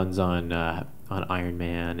big runs on Iron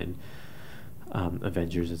Man and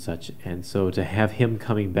Avengers and such. And so to have him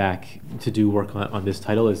coming back to do work on this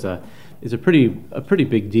title is a pretty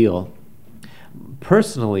big deal.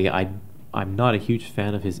 Personally, I'm not a huge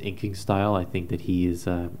fan of his inking style. I think that he is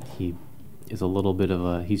a little bit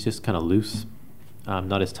of he's just kind of loose,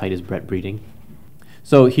 not as tight as Brett Breeding.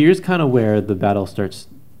 So here's kind of where the battle starts.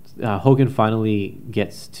 Hogan finally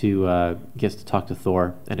gets to talk to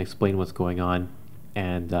Thor and explain what's going on,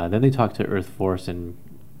 and then they talk to Earth Force, and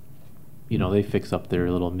they fix up their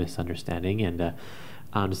little misunderstanding and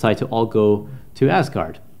decide to all go to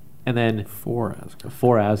Asgard, and then For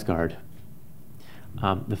Asgard.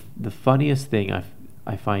 The funniest thing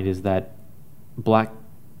I find is that Black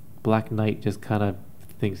Knight just kind of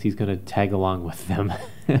thinks he's going to tag along with them.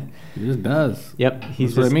 He just does. Yep,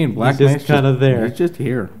 That's what I mean. Black he's Knight's just kind of there. He's just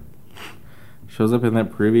here. Shows up in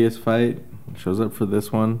that previous fight. Shows up for this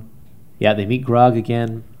one. Yeah, they meet Grog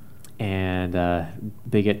again, and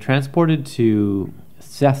they get transported to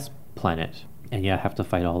Seth's planet, and have to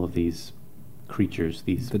fight all of these creatures.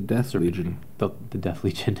 The Death Legion. The Death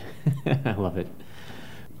Legion. I love it.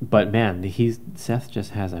 But man, Seth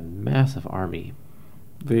just has a massive army.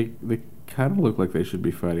 They kind of look like they should be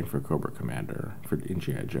fighting for Cobra Commander in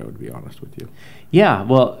G.I. Joe, to be honest with you. Yeah,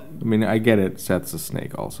 well, I mean, I get it. Seth's a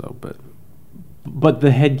snake also, but the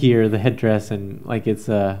headgear, the headdress, and like it's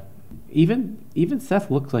even Seth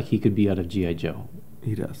looks like he could be out of G.I. Joe.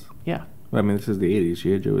 he does. Yeah, I mean, this is the 80s.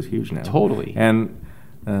 G.I. Joe is huge now. totally. And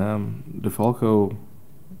DeFalco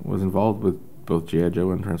was involved with both G.I.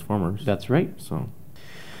 Joe and Transformers. That's right. So,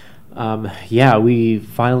 we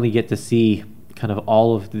finally get to see kind of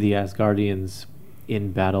all of the Asgardians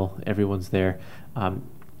in battle. Everyone's there.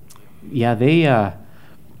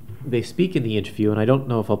 They speak in the interview, and I don't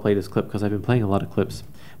know if I'll play this clip because I've been playing a lot of clips,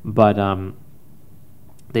 but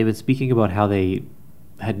they've been speaking about how they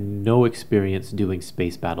had no experience doing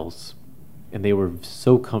space battles, and they were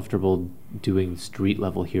so comfortable doing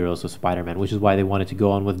street-level heroes with Spider-Man, which is why they wanted to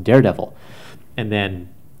go on with Daredevil. And then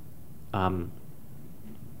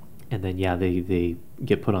they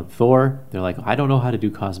get put on Thor. They're like, I don't know how to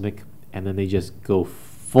do cosmic, and then they just go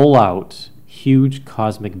full out huge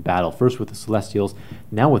cosmic battle, first with the Celestials,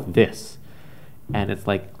 now with this, and it's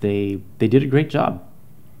like they did a great job.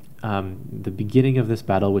 The beginning of this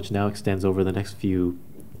battle, which now extends over the next few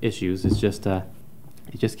issues, is just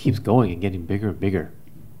it just keeps going and getting bigger and bigger.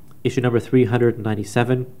 Issue number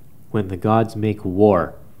 397, When the Gods Make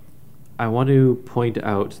War. I want to point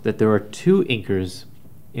out that there are two inkers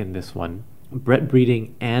in this one. Brett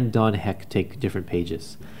Breeding and Don Heck take different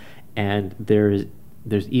pages, and there's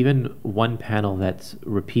even one panel that's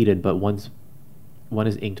repeated, but one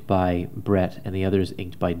is inked by Brett and the other is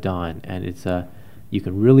inked by Don, and it's you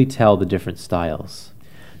can really tell the different styles.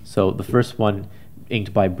 So the first one,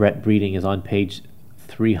 inked by Brett Breeding, is on page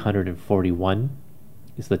 341.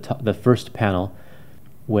 It's the first panel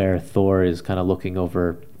where Thor is kind of looking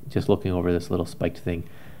over this little spiked thing.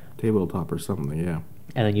 tabletop or something, yeah.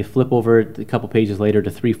 And then you flip over a couple pages later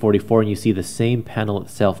to 344, and you see the same panel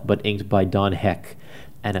itself, but inked by Don Heck,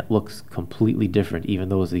 and it looks completely different, even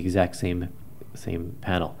though it's the exact same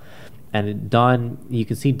panel. And Don, you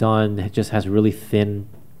can see Don just has really thin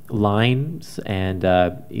lines, and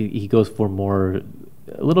he goes for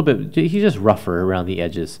a little bit. He's just rougher around the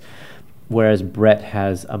edges, whereas Brett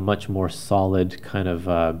has a much more solid kind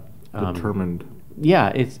of Determined. Yeah,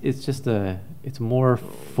 it's just it's more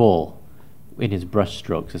full in his brush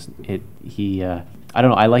strokes. I don't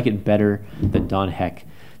know. I like it better than Don Heck,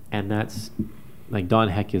 and that's like Don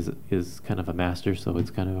Heck is kind of a master. So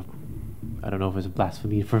it's kind of, I don't know if it's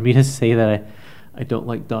blasphemy for me to say that I don't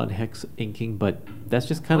like Don Heck's inking, but that's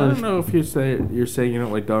just kind of. I don't know if you're saying you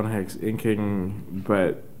don't like Don Heck's inking,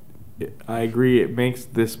 but I agree. It makes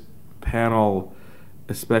this panel,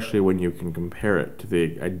 especially when you can compare it to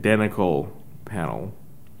the identical panel.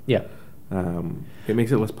 Yeah. It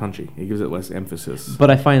makes it less punchy. It gives it less emphasis. But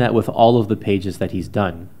I find that with all of the pages that he's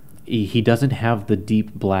done, he doesn't have the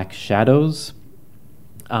deep black shadows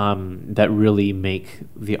that really make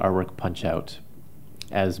the artwork punch out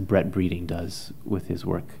as Brett Breeding does with his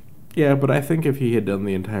work. Yeah, but I think if he had done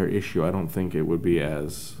the entire issue, I don't think it would be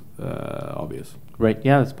as obvious. Right,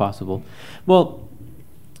 yeah, that's possible. Well,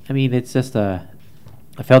 I mean, it's just I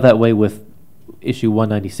felt that way with issue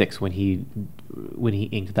 196 when he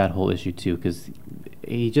inked that whole issue too, because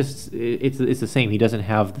it's the same. He doesn't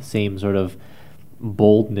have the same sort of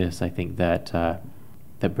boldness, I think, that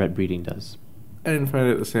Brett Breeding does. I didn't find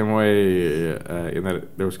it the same way in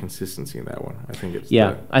that there was consistency in that one. I think it's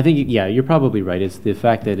I think you're probably right. It's the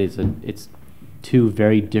fact that it's two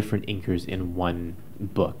very different inkers in one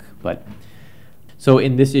book. But so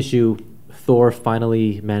in this issue, Thor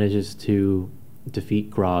finally manages to defeat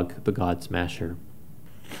Grog, the God Smasher.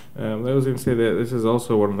 I was going to say that this is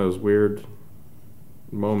also one of those weird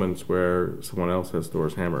moments where someone else has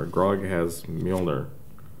Thor's hammer. Grog has Mjolnir.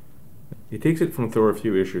 He takes it from Thor a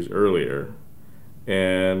few issues earlier,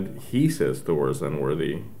 and he says Thor is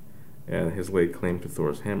unworthy and has laid claim to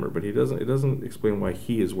Thor's hammer. But it doesn't explain why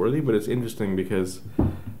he is worthy, but it's interesting because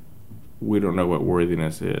we don't know what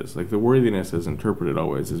worthiness is. Like, the worthiness is interpreted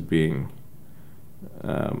always as being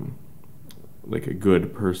like a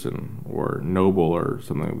good person or noble or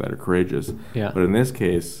something like that, or courageous. Yeah. But in this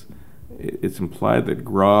case, it's implied that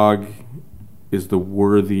Grog is the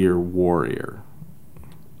worthier warrior.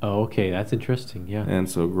 Oh, okay, that's interesting, yeah. And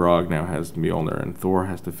so Grog now has Mjolnir, and Thor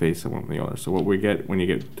has to face someone with Mjolnir. So what we get when you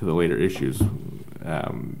get to the later issues, 2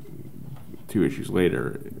 issues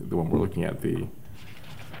later, the one we're looking at, the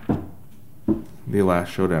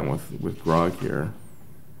last showdown with Grog here,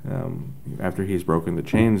 after he's broken the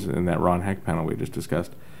chains in that Ron Heck panel we just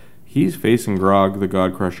discussed, he's facing Grog, the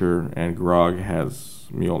God Crusher, and Grog has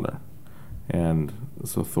Mjolnir. And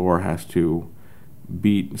so Thor has to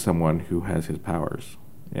beat someone who has his powers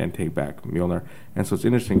and take back Mjolnir. And so it's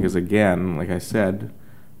interesting because, again, like I said,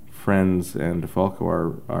 Frenz and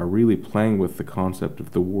DeFalco are really playing with the concept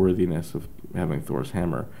of the worthiness of having Thor's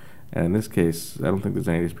hammer. And in this case, I don't think there's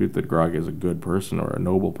any dispute that Grog is a good person or a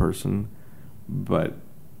noble person, but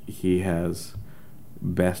he has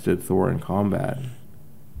bested Thor in combat.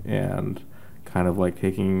 And kind of like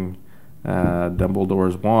taking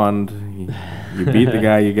Dumbledore's wand, you beat the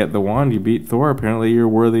guy, you get the wand, you beat Thor, apparently you're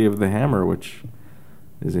worthy of the hammer, which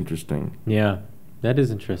is interesting. Yeah, that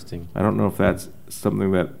is interesting. I don't know if that's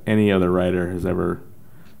something that any other writer has ever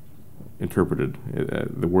interpreted,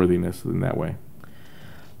 the worthiness in that way.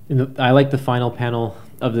 I like the final panel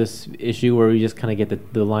of this issue where we just kind of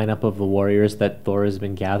get the lineup of the warriors that Thor has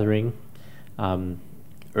been gathering.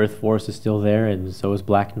 Earth Force is still there, and so is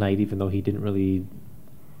Black Knight, even though he didn't really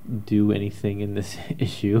do anything in this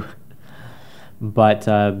issue. But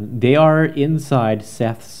they are inside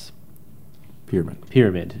Seth's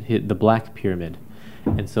pyramid, the Black Pyramid.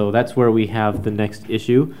 And so that's where we have the next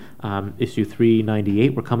issue, issue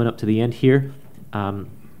 398. We're coming up to the end here.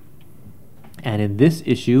 And in this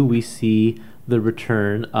issue, we see the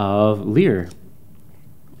return of Lear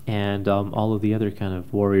and all of the other kind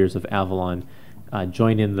of warriors of Avalon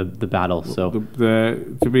join in the battle. So,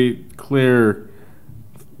 to be clear,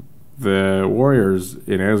 the warriors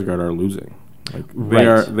in Asgard are losing. Like,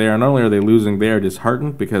 they are not only are they losing, they are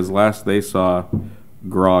disheartened because last they saw,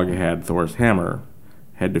 Grog had Thor's hammer,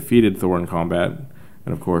 had defeated Thor in combat.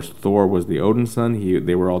 And of course, Thor was the Odin's son.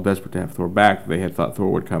 They were all desperate to have Thor back. They had thought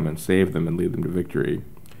Thor would come and save them and lead them to victory.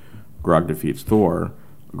 Grog defeats Thor.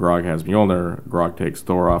 Grog has Mjolnir. Grog takes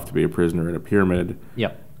Thor off to be a prisoner in a pyramid.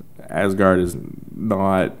 Yep. Asgard is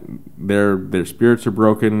not... Their spirits are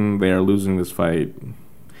broken. They are losing this fight.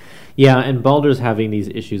 Yeah, and Baldur's having these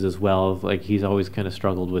issues as well. Like, he's always kind of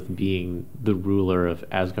struggled with being the ruler of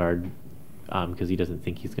Asgard because he doesn't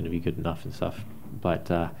think he's going to be good enough and stuff. But...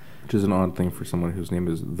 which is an odd thing for someone whose name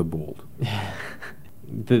is the Bold.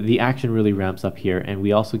 The action really ramps up here, and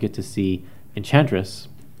we also get to see Enchantress,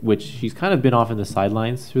 which she's kind of been off in the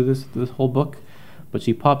sidelines through this whole book, but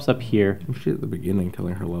she pops up here. She's at the beginning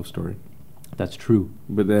telling her love story. That's true.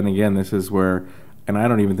 But then again, this is where, and I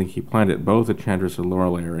don't even think he planned it, both Enchantress and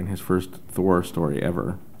Lorelei are in his first Thor story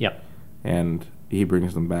ever. Yep. And he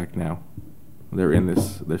brings them back now. They're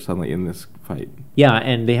suddenly in this fight. Yeah,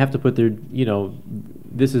 and they have to put their,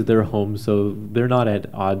 this is their home, so they're not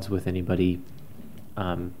at odds with anybody.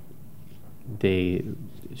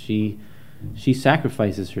 She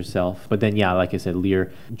sacrifices herself, but then, like I said,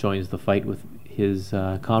 Lear joins the fight with his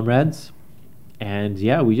comrades, and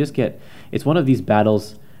we just get, it's one of these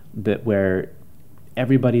battles where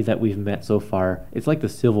everybody that we've met so far, it's like the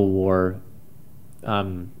Civil War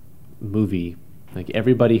movie. Like,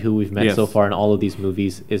 everybody who we've met so far in all of these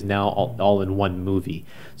movies is now all in one movie.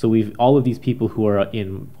 So all of these people who are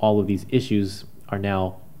in all of these issues are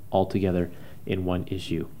now all together in one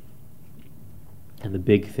issue. And the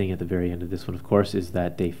big thing at the very end of this one, of course, is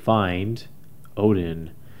that they find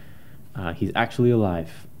Odin. He's actually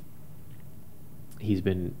alive. He's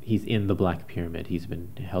in the Black Pyramid. He's been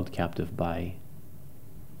held captive by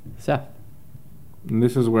Seth. And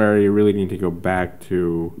this is where you really need to go back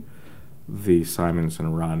to the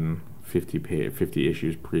Simonson run 50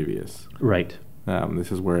 issues previous. Right.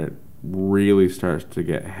 this is where it really starts to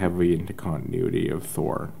get heavy into continuity of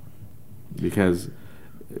Thor, because,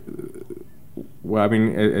 well, I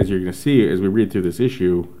mean, as you're going to see as we read through this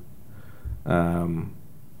issue,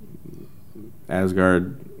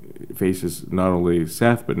 Asgard faces not only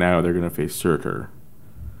Seth, but now they're going to face Surtur.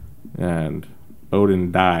 And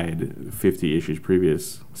Odin died 50 issues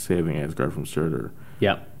previous, saving Asgard from Surtur.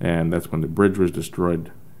 Yeah. And that's when the bridge was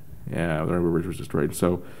destroyed. Yeah, the Rainbow Bridge was destroyed.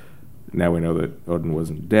 So now we know that Odin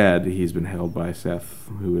wasn't dead. He's been held by Seth,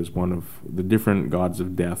 who is one of the different gods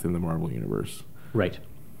of death in the Marvel Universe. Right.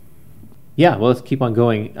 Yeah, well, let's keep on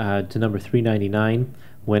going to number 399.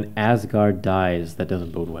 When Asgard Dies. That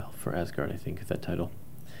doesn't bode well for Asgard, I think, is that title.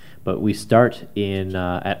 But we start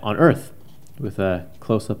on Earth with a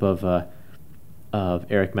close-up of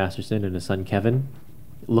Eric Masterson and his son Kevin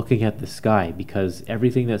looking at the sky, because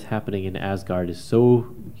everything that's happening in Asgard is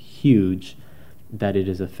so huge that it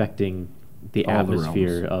is affecting the All the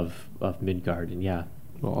atmosphere realms. of Midgard. And yeah,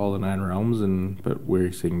 Well, all the 9 realms, but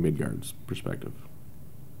we're seeing Midgard's perspective.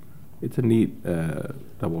 It's a neat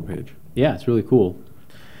double page. yeah, it's really cool.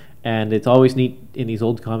 And it's always neat in these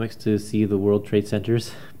old comics to see the World Trade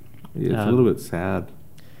Centers. It's a little bit sad.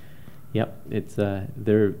 Yep, it's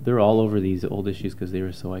they're all over these old issues because they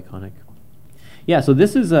were so iconic. Yeah, so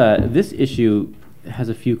this issue has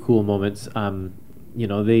a few cool moments.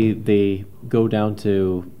 They go down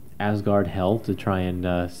to Asgard Hell to try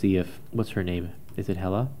and see if, what's her name? Is it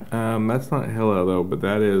Hela? That's not Hela though, but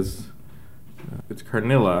that is it's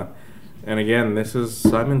Carnilla. And again, this is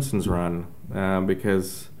Simonson's run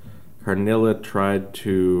because Carnilla tried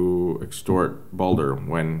to extort Balder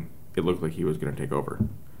when it looked like he was going to take over.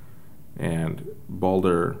 And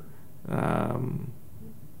Balder,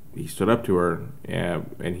 he stood up to her,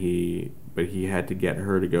 but he had to get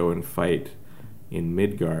her to go and fight in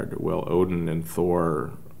Midgard, while Odin and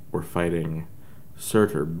Thor were fighting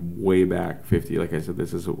Surtur way back 50. Like I said,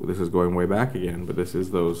 this is going way back again, but this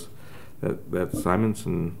is that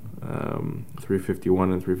Simonson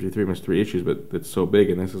 351 and 353 missed 3 issues, but it's so big,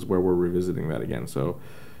 and this is where we're revisiting that again. So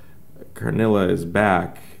Carnilla is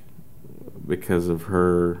back because of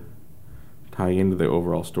her tying into the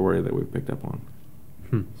overall story that we've picked up on.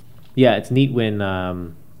 Yeah, it's neat when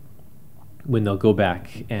they'll go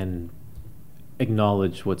back and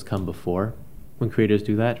acknowledge what's come before, when creators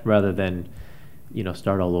do that, rather than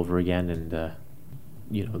start all over again and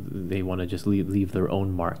they want to just leave their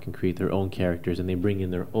own mark and create their own characters, and they bring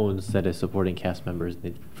in their own set of supporting cast members.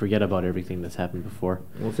 They forget about everything that's happened before.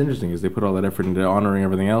 Well, what's interesting is they put all that effort into honoring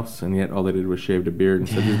everything else, and yet all they did was shaved a beard and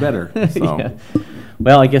said he's better. So. Yeah.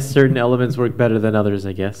 Well, I guess certain elements work better than others,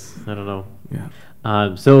 I guess. I don't know.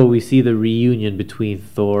 Yeah. So we see the reunion between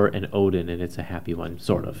Thor and Odin, and it's a happy one,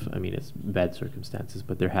 sort of. I mean, it's bad circumstances,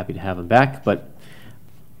 but they're happy to have him back.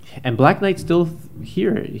 And Black Knight's still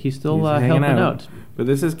here. He's still helping out. But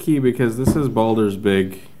this is key because this is Balder's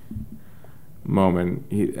big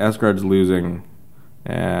moment. Asgard's losing,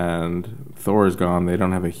 and Thor is gone. They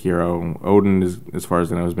don't have a hero. Odin, is, as far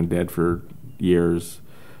as I know, has been dead for years.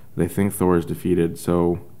 They think Thor is defeated.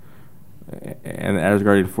 And the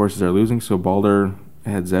Asgardian forces are losing, so Balder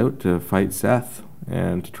heads out to fight Seth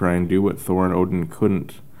and to try and do what Thor and Odin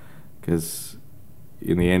couldn't, because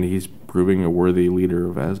in the end he's proving a worthy leader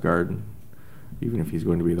of Asgard, even if he's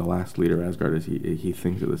going to be the last leader of Asgard as he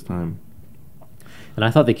thinks at this time. And I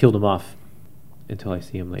thought they killed him off until I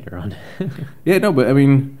see him later on. Yeah, no, but I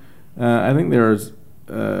mean, I think there's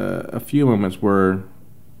a few moments where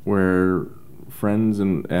Frenz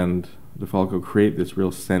and DeFalco create this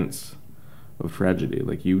real sense of tragedy.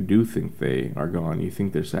 Like, you do think they are gone. You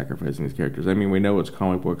think they're sacrificing these characters. I mean, we know it's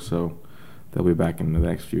comic books, so they'll be back in the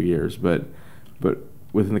next few years. But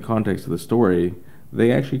within the context of the story,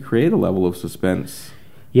 they actually create a level of suspense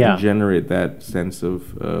Yeah. to generate that sense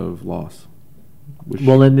of loss.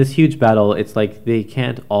 Well, in this huge battle, it's like they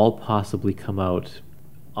can't all possibly come out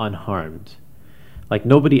unharmed. Like,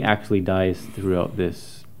 nobody actually dies throughout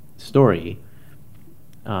this story.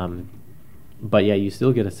 But yeah, you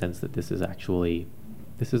still get a sense that this is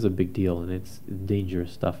a big deal, and it's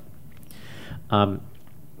dangerous stuff.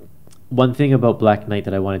 One thing about Black Knight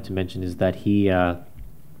that I wanted to mention is that he, in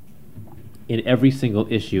every single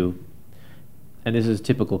issue, and this is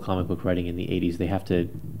typical comic book writing in the 80s,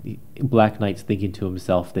 Black Knight's thinking to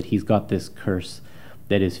himself that he's got this curse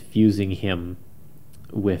that is fusing him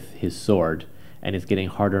with his sword, and it's getting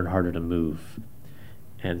harder and harder to move.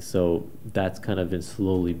 And so that's kind of been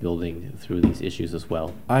slowly building through these issues as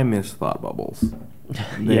well. I miss thought bubbles.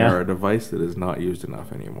 They Yeah. are a device that is not used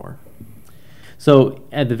enough anymore. So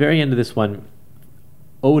at the very end of this one,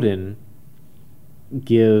 Odin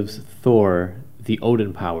gives Thor the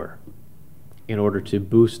Odin power. in order to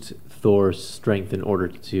boost Thor's strength in order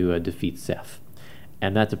to defeat Seth.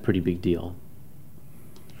 And that's a pretty big deal.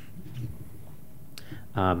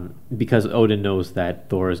 Because Odin knows that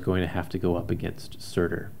Thor is going to have to go up against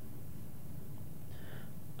Surtur.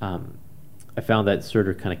 I found that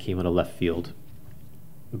Surtur kind of came out of left field.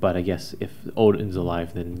 But I guess if Odin's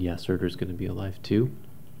alive, then yeah, Surtur's going to be alive too.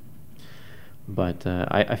 But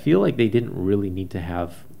I feel like they didn't really need to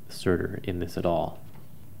have Surtur in this at all.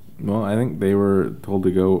 Well, I think they were told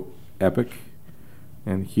to go epic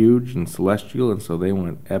and huge and celestial, and so they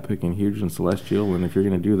went epic and huge and celestial, and if you're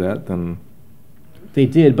going to do that, then... They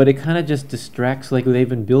did, but it kind of just distracts, like they've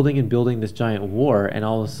been building and building this giant war, and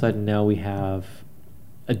all of a sudden now we have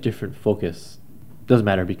a different focus. Doesn't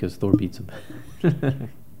matter because Thor beats him.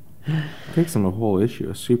 It takes them a whole issue,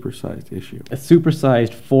 a supersized issue. A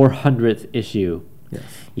supersized 400th issue. Yes.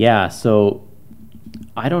 Yeah, so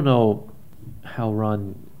I don't know how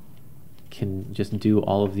Ron can just do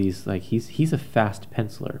all of these. Like he's a fast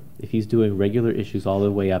penciler. If he's doing regular issues all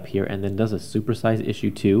the way up here and then does a supersized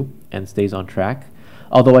issue too and stays on track.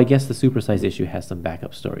 Although I guess the supersized issue has some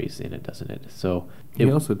backup stories in it, doesn't it? So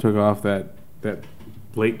he also took off that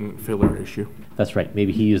blatant filler issue. That's right.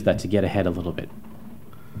 Maybe he used that to get ahead a little bit.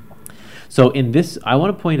 So in this, I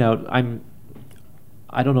want to point out,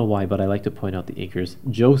 I don't know why, but I like to point out the inkers.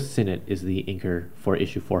 Joe Sinnott is the inker for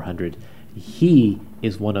issue 400. He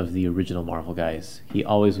is one of the original Marvel guys. He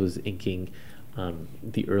always was inking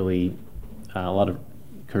the early, a lot of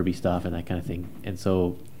Kirby stuff and that kind of thing. And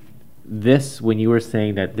so this, when you were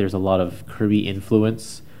saying that there's a lot of Kirby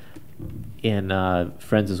influence in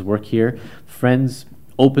Frenz's work here, Frenz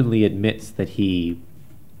openly admits that he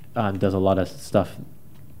does a lot of stuff.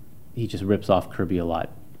 He just rips off Kirby a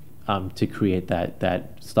lot to create that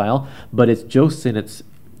style. But it's Joe Sinnott's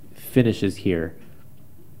finishes here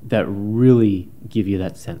that really give you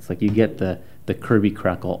that sense. Like you get the Kirby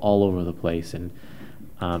crackle all over the place, and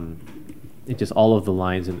it just all of the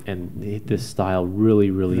lines and this style really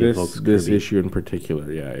evokes Kirby. This issue in particular,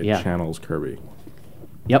 it channels Kirby.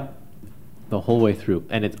 Yep, the whole way through,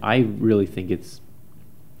 and I really think it's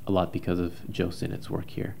a lot because of Joe Sinnott's work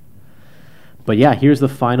here. But yeah, here's the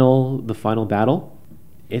final battle.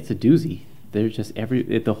 It's a doozy. There's just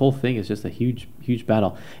the whole thing is just a huge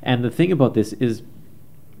battle. And the thing about this is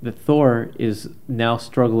that Thor is now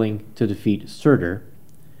struggling to defeat Surtur.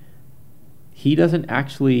 He doesn't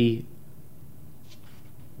actually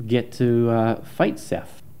get to fight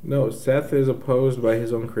Seth. No, Seth is opposed by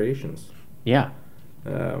his own creations. Yeah.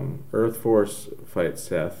 Earth Force fights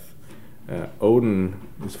Seth. Odin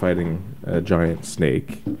is fighting a giant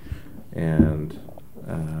snake. And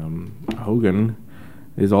Hogun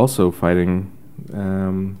is also fighting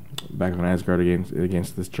back on Asgard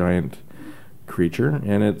against this giant creature,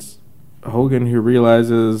 and it's Hogun who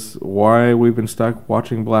realizes why we've been stuck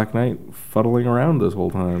watching Black Knight fuddling around this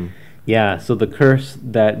whole time. Yeah, so the curse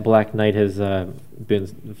that Black Knight has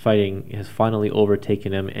been fighting has finally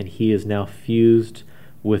overtaken him, and he is now fused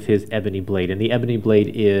with his ebony blade. And the ebony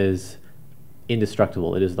blade is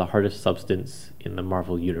indestructible. It is the hardest substance in the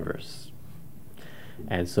Marvel Universe.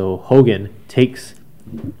 And so Hogun takes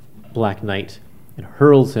Black Knight and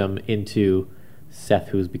hurls him into Seth,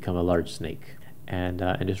 who's become a large snake, and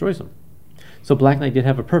destroys him. So Black Knight did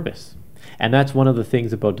have a purpose. And that's one of the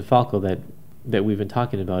things about DeFalco that we've been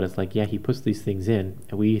talking about. It's like, yeah, he puts these things in,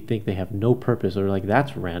 and we think they have no purpose, or like,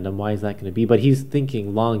 that's random, why is that going to be? But he's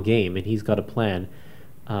thinking long game, and he's got a plan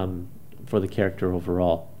for the character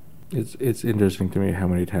overall. It's interesting to me how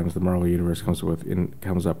many times the Marvel Universe comes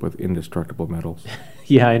up with indestructible metals.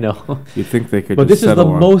 Yeah, I know. You'd think they could but just this is the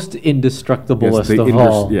on, most indestructiblest of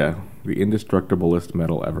all. Yeah, the indestructiblest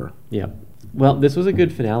metal ever. Yeah. Well, this was a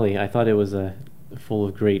good finale. I thought it was full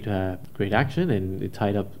of great action, and it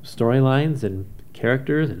tied up storylines and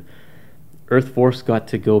characters, and Earth Force got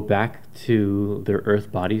to go back to their Earth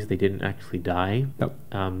bodies. They didn't actually die. Nope.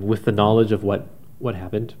 With the knowledge of what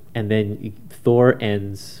happened. And then Thor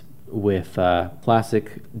ends with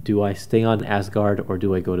classic, do I stay on Asgard or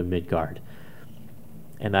do I go to Midgard?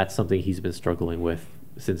 And that's something he's been struggling with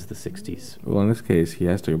since the 60s. Well, in this case, he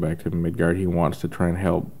has to go back to Midgard. He wants to try and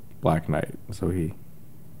help Black Knight, so he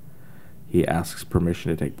asks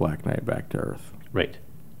permission to take Black Knight back to Earth. Right.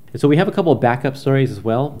 And so we have a couple of backup stories as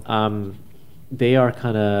well. They are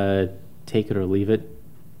kind of take it or leave it.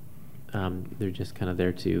 They're just kind of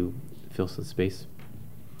there to fill some space.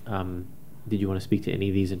 Did you want to speak to any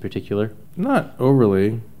of these in particular? Not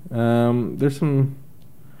overly. There's some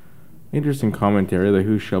interesting commentary that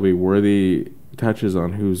who shall be worthy touches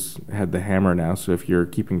on who's had the hammer now. So if you're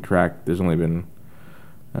keeping track, there's only been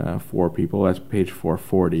 4 people. That's page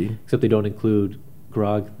 440. Except they don't include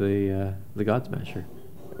Grog the God Smasher.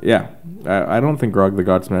 Yeah, I don't think Grog the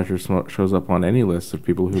God Smasher shows up on any list of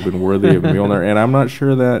people who've been worthy of Mjolnir, and I'm not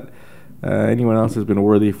sure that anyone else has been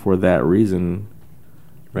worthy for that reason.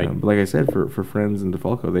 Right. But like I said, for Frenz and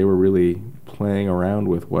DeFalco, they were really playing around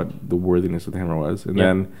with what the worthiness of the hammer was. And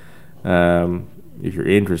then, if you're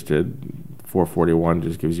interested, 441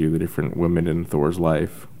 just gives you the different women in Thor's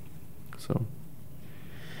life. So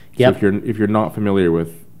if you're not familiar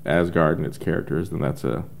with Asgard and its characters, then that's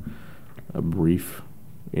a brief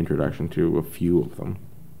introduction to a few of them.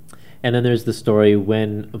 And then there's the story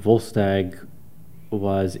when Volstagg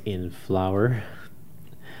was in flower,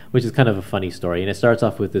 which is kind of a funny story. And it starts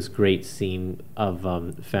off with this great scene of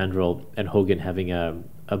Fandral and Hogun having a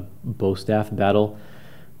bowstaff battle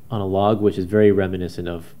on a log, which is very reminiscent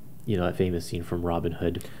of, a famous scene from Robin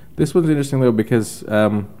Hood. This one's interesting, though, because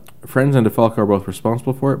Frenz and DeFalco are both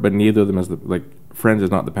responsible for it, but neither of them is Frenz is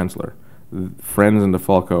not the penciler. Frenz and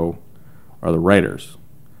DeFalco are the writers.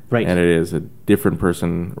 Right. And it is a different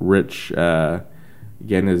person, Rich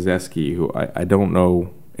Januszewski, who I don't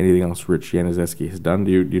know anything else Rich Januszewski has done.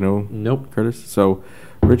 Do you know? Nope. Curtis? So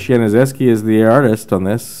Rich Januszewski is the artist on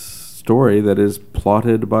this story that is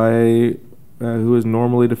plotted by who is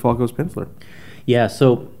normally DeFalco's penciler. Yeah,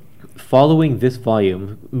 so following this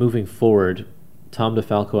volume, moving forward, Tom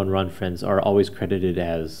DeFalco and Ron Frenz are always credited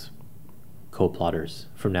as co-plotters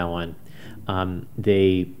from now on.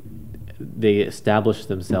 They established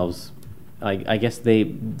themselves. I guess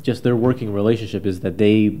their working relationship is that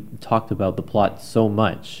they talked about the plot so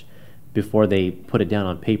much before they put it down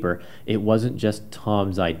on paper. It wasn't just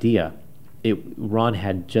Tom's idea. Ron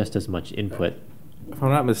had just as much input. If I'm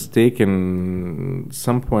not mistaken,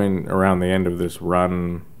 some point around the end of this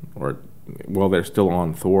run, they're still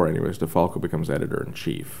on Thor anyways, DeFalco becomes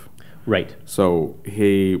editor-in-chief. Right. So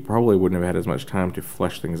he probably wouldn't have had as much time to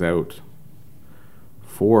flesh things out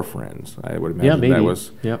for Frenz. I would imagine maybe. That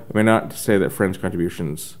was. Yep. I mean, not to say that Frenz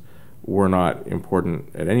contributions were not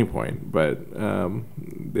important at any point, but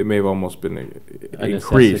they may have almost been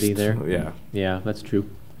increased. Necessity there. Yeah. Yeah, that's true.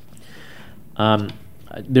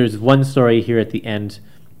 There's one story here at the end,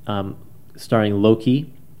 starring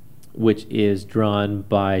Loki, which is drawn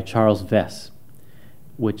by Charles Vess,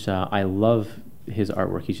 which I love his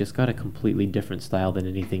artwork. He's just got a completely different style than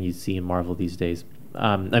anything you see in Marvel these days.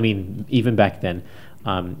 Even back then.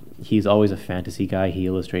 He's always a fantasy guy. He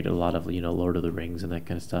illustrated a lot of Lord of the Rings and that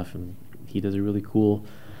kind of stuff, and he does a really cool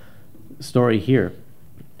story here.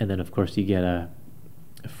 And then of course you get a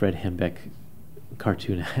Fred Hembeck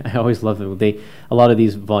cartoon. I always love them. A lot of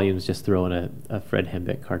these volumes just throw in a Fred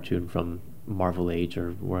Hembeck cartoon from Marvel Age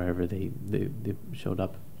or wherever they showed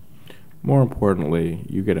up. More importantly,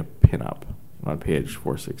 you get a pin-up on page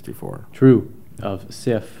 464. True, of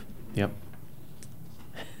Sif. Yep.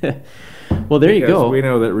 Well, there you go. We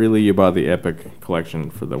know that really you bought the Epic collection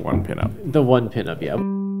for the one pinup. The one pinup, yeah.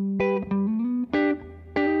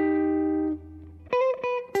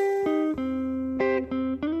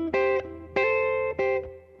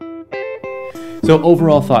 So,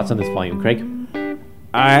 overall thoughts on this volume, Craig?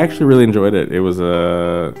 I actually really enjoyed it. It was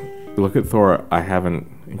a look at Thor I haven't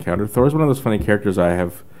encountered. Thor is one of those funny characters I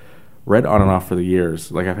have read on and off for the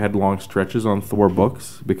years. Like, I've had long stretches on Thor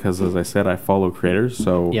books because, as I said, I follow creators.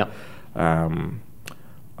 So, yep. I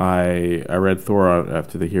read Thor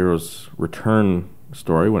after the Hero's Return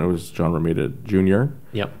story when it was John Romita Jr.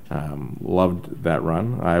 Yep. Loved that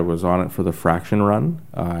run. I was on it for the Fraction run.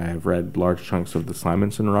 I've read large chunks of the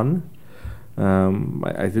Simonson run.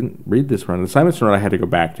 I didn't read this run. The Simonson run I had to go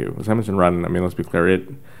back to. The Simonson run, I mean, let's be clear,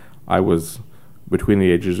 I was between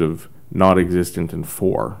the ages of not existent and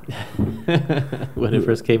 4. When it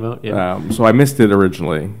first came out, yeah. So I missed it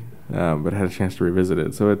originally, but had a chance to revisit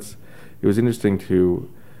it. So it was interesting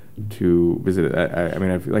to visit it. I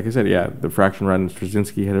mean, like I said, yeah, the Fraction run,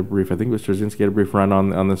 Straczynski had a brief run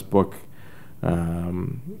on this book.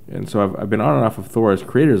 And so I've been on and off of Thor as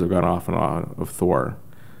creators have gone off and on of Thor.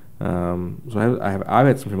 So I've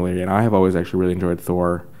had some familiarity, and I have always actually really enjoyed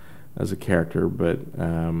Thor as a character, but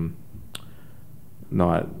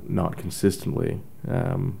not consistently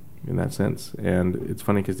in that sense. And it's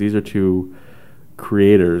funny because these are two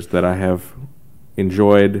creators that I have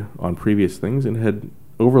enjoyed on previous things and had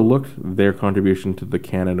overlooked their contribution to the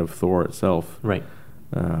canon of Thor itself. Right.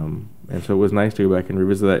 And so it was nice to go back and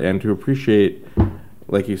revisit that and to appreciate,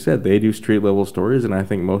 like you said, they do street level stories, and I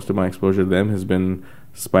think most of my exposure to them has been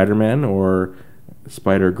Spider-Man or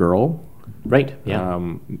Spider-Girl. Right, yeah.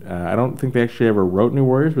 I don't think they actually ever wrote New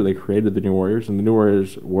Warriors, but they created the New Warriors, and the New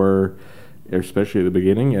Warriors were, especially at the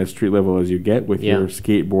beginning, as street level as you get with your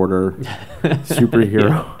skateboarder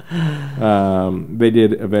superhero. They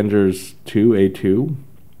did Avengers 2, A2.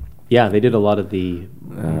 Yeah, they did a lot of the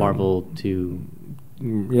Marvel 2.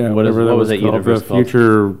 Yeah, What whatever was that that was called. universe The called?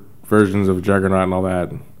 future versions of Juggernaut and all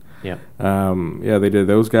that. Yeah. Yeah, they did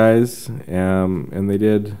those guys. And they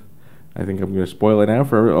did, I think I'm going to spoil it now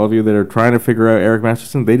for all of you that are trying to figure out Eric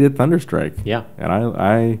Masterson, they did Thunderstrike. Yeah.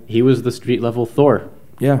 And He was the street level Thor.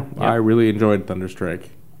 Yeah, Yeah. I really enjoyed Thunderstrike.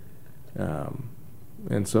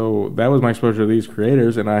 And so that was my exposure to these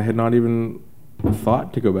creators, and I had not even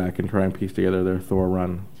thought to go back and try and piece together their Thor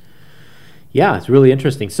run. Yeah, it's really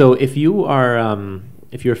interesting. So if you are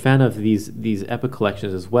if you're a fan of these epic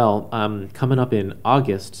collections as well, coming up in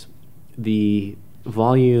August, the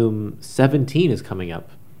volume 17 is coming out.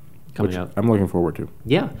 Which I'm looking forward to.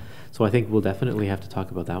 Yeah. So I think we'll definitely have to talk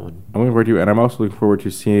about that one. I'm looking forward to, and I'm also looking forward to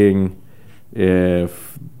seeing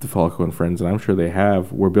if DeFalco and Frenz, and I'm sure they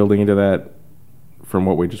have, we're building into that from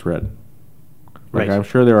what we just read. Like, Right. I'm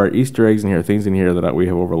sure there are Easter eggs in here, things in here that we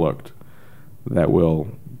have overlooked that will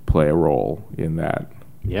play a role in that.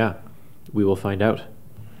 Yeah, we will find out.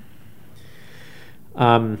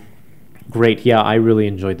 Great. Yeah, I really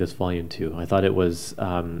enjoyed this volume too. I thought it was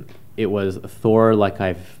Thor like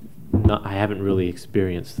I haven't really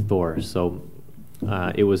experienced Thor. So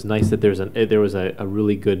it was nice that there was a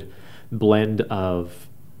really good blend of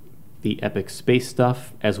the epic space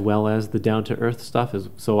stuff as well as the down to earth stuff.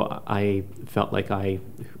 So I felt like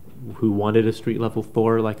who wanted a street level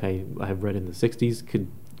Thor like I have read in the 60s could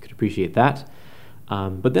appreciate that.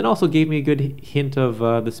 But then also gave me a good hint of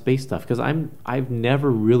the space stuff, because I've never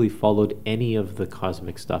really followed any of the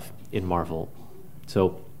cosmic stuff in Marvel.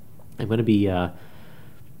 So I'm going to be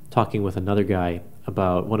talking with another guy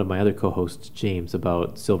about one of my other co-hosts, James,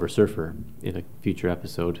 about Silver Surfer in a future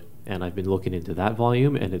episode. And I've been looking into that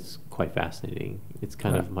volume, and it's quite fascinating. It's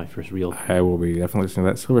kind of my first real... I will be definitely listening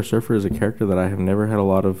to that. Silver Surfer is a character that I have never had a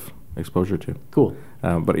lot of exposure to. Cool.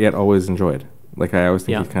 But yet always enjoyed. Like, I always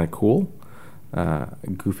think Yeah. he's kind of cool.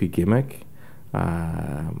 Goofy gimmick.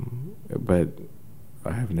 But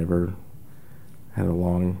I have never had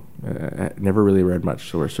never really read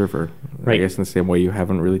much Silver Surfer. Right. I guess in the same way you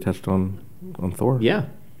haven't really touched on Thor. Yeah.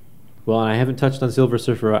 Well, I haven't touched on Silver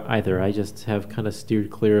Surfer either. I just have kind of steered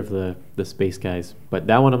clear of the space guys. But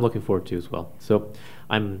that one I'm looking forward to as well. So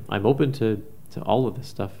I'm open to all of this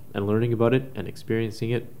stuff and learning about it and experiencing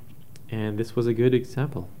it. And this was a good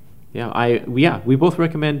example. Yeah, we both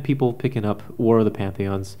recommend people picking up War of the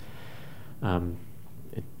Pantheons and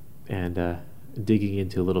digging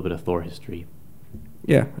into a little bit of Thor history.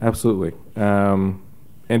 Yeah, absolutely. And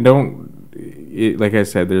like I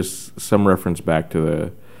said, there's some reference back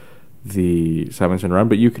to the Simonson run,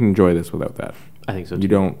 but you can enjoy this without that. I think so too.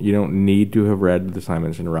 You don't need to have read the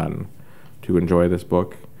Simonson run to enjoy this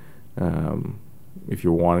book. If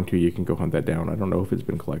you're wanting to, you can go hunt that down. I don't know if it's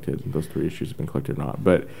been collected. Those 3 issues have been collected or not.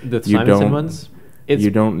 But The Simonson ones? You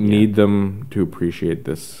don't need them to appreciate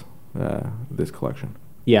this collection.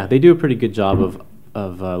 Yeah, they do a pretty good job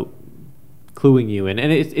of cluing you in,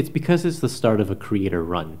 and it's because it's the start of a creator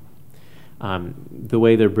run. The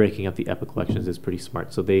way they're breaking up the epic collections is pretty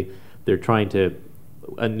smart. So they're trying to...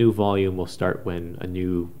 A new volume will start when a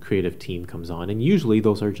new creative team comes on, and usually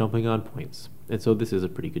those are jumping on points. And so this is a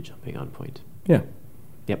pretty good jumping on point. Yeah.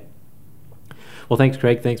 Yep. Well, thanks,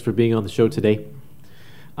 Craig. Thanks for being on the show today.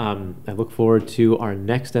 I look forward to our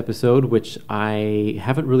next episode, which I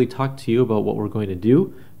haven't really talked to you about what we're going to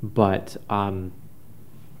do, but I'll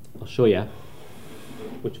show you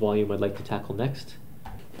which volume I'd like to tackle next.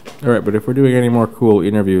 All right, but if we're doing any more cool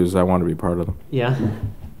interviews, I want to be part of them. Yeah.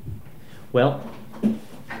 Well,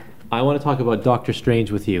 I want to talk about Doctor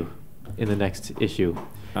Strange with you in the next issue.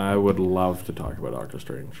 I would love to talk about Doctor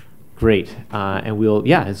Strange. Great. So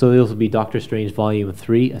this will be Doctor Strange Volume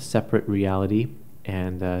 3, A Separate Reality,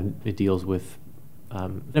 and it deals with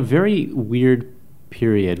a very weird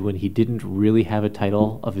period when he didn't really have a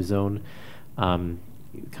title of his own, kind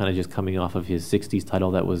of just coming off of his 60s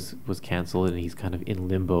title that was canceled, and he's kind of in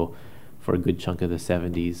limbo for a good chunk of the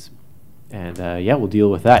 70s. And we'll deal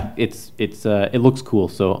with that. It looks cool,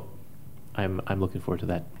 so I'm looking forward to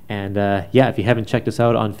that. And if you haven't checked us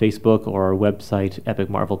out on Facebook or our website,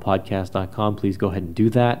 epicmarvelpodcast.com, please go ahead and do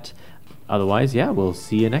that. Otherwise, we'll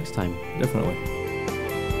see you next time. Definitely.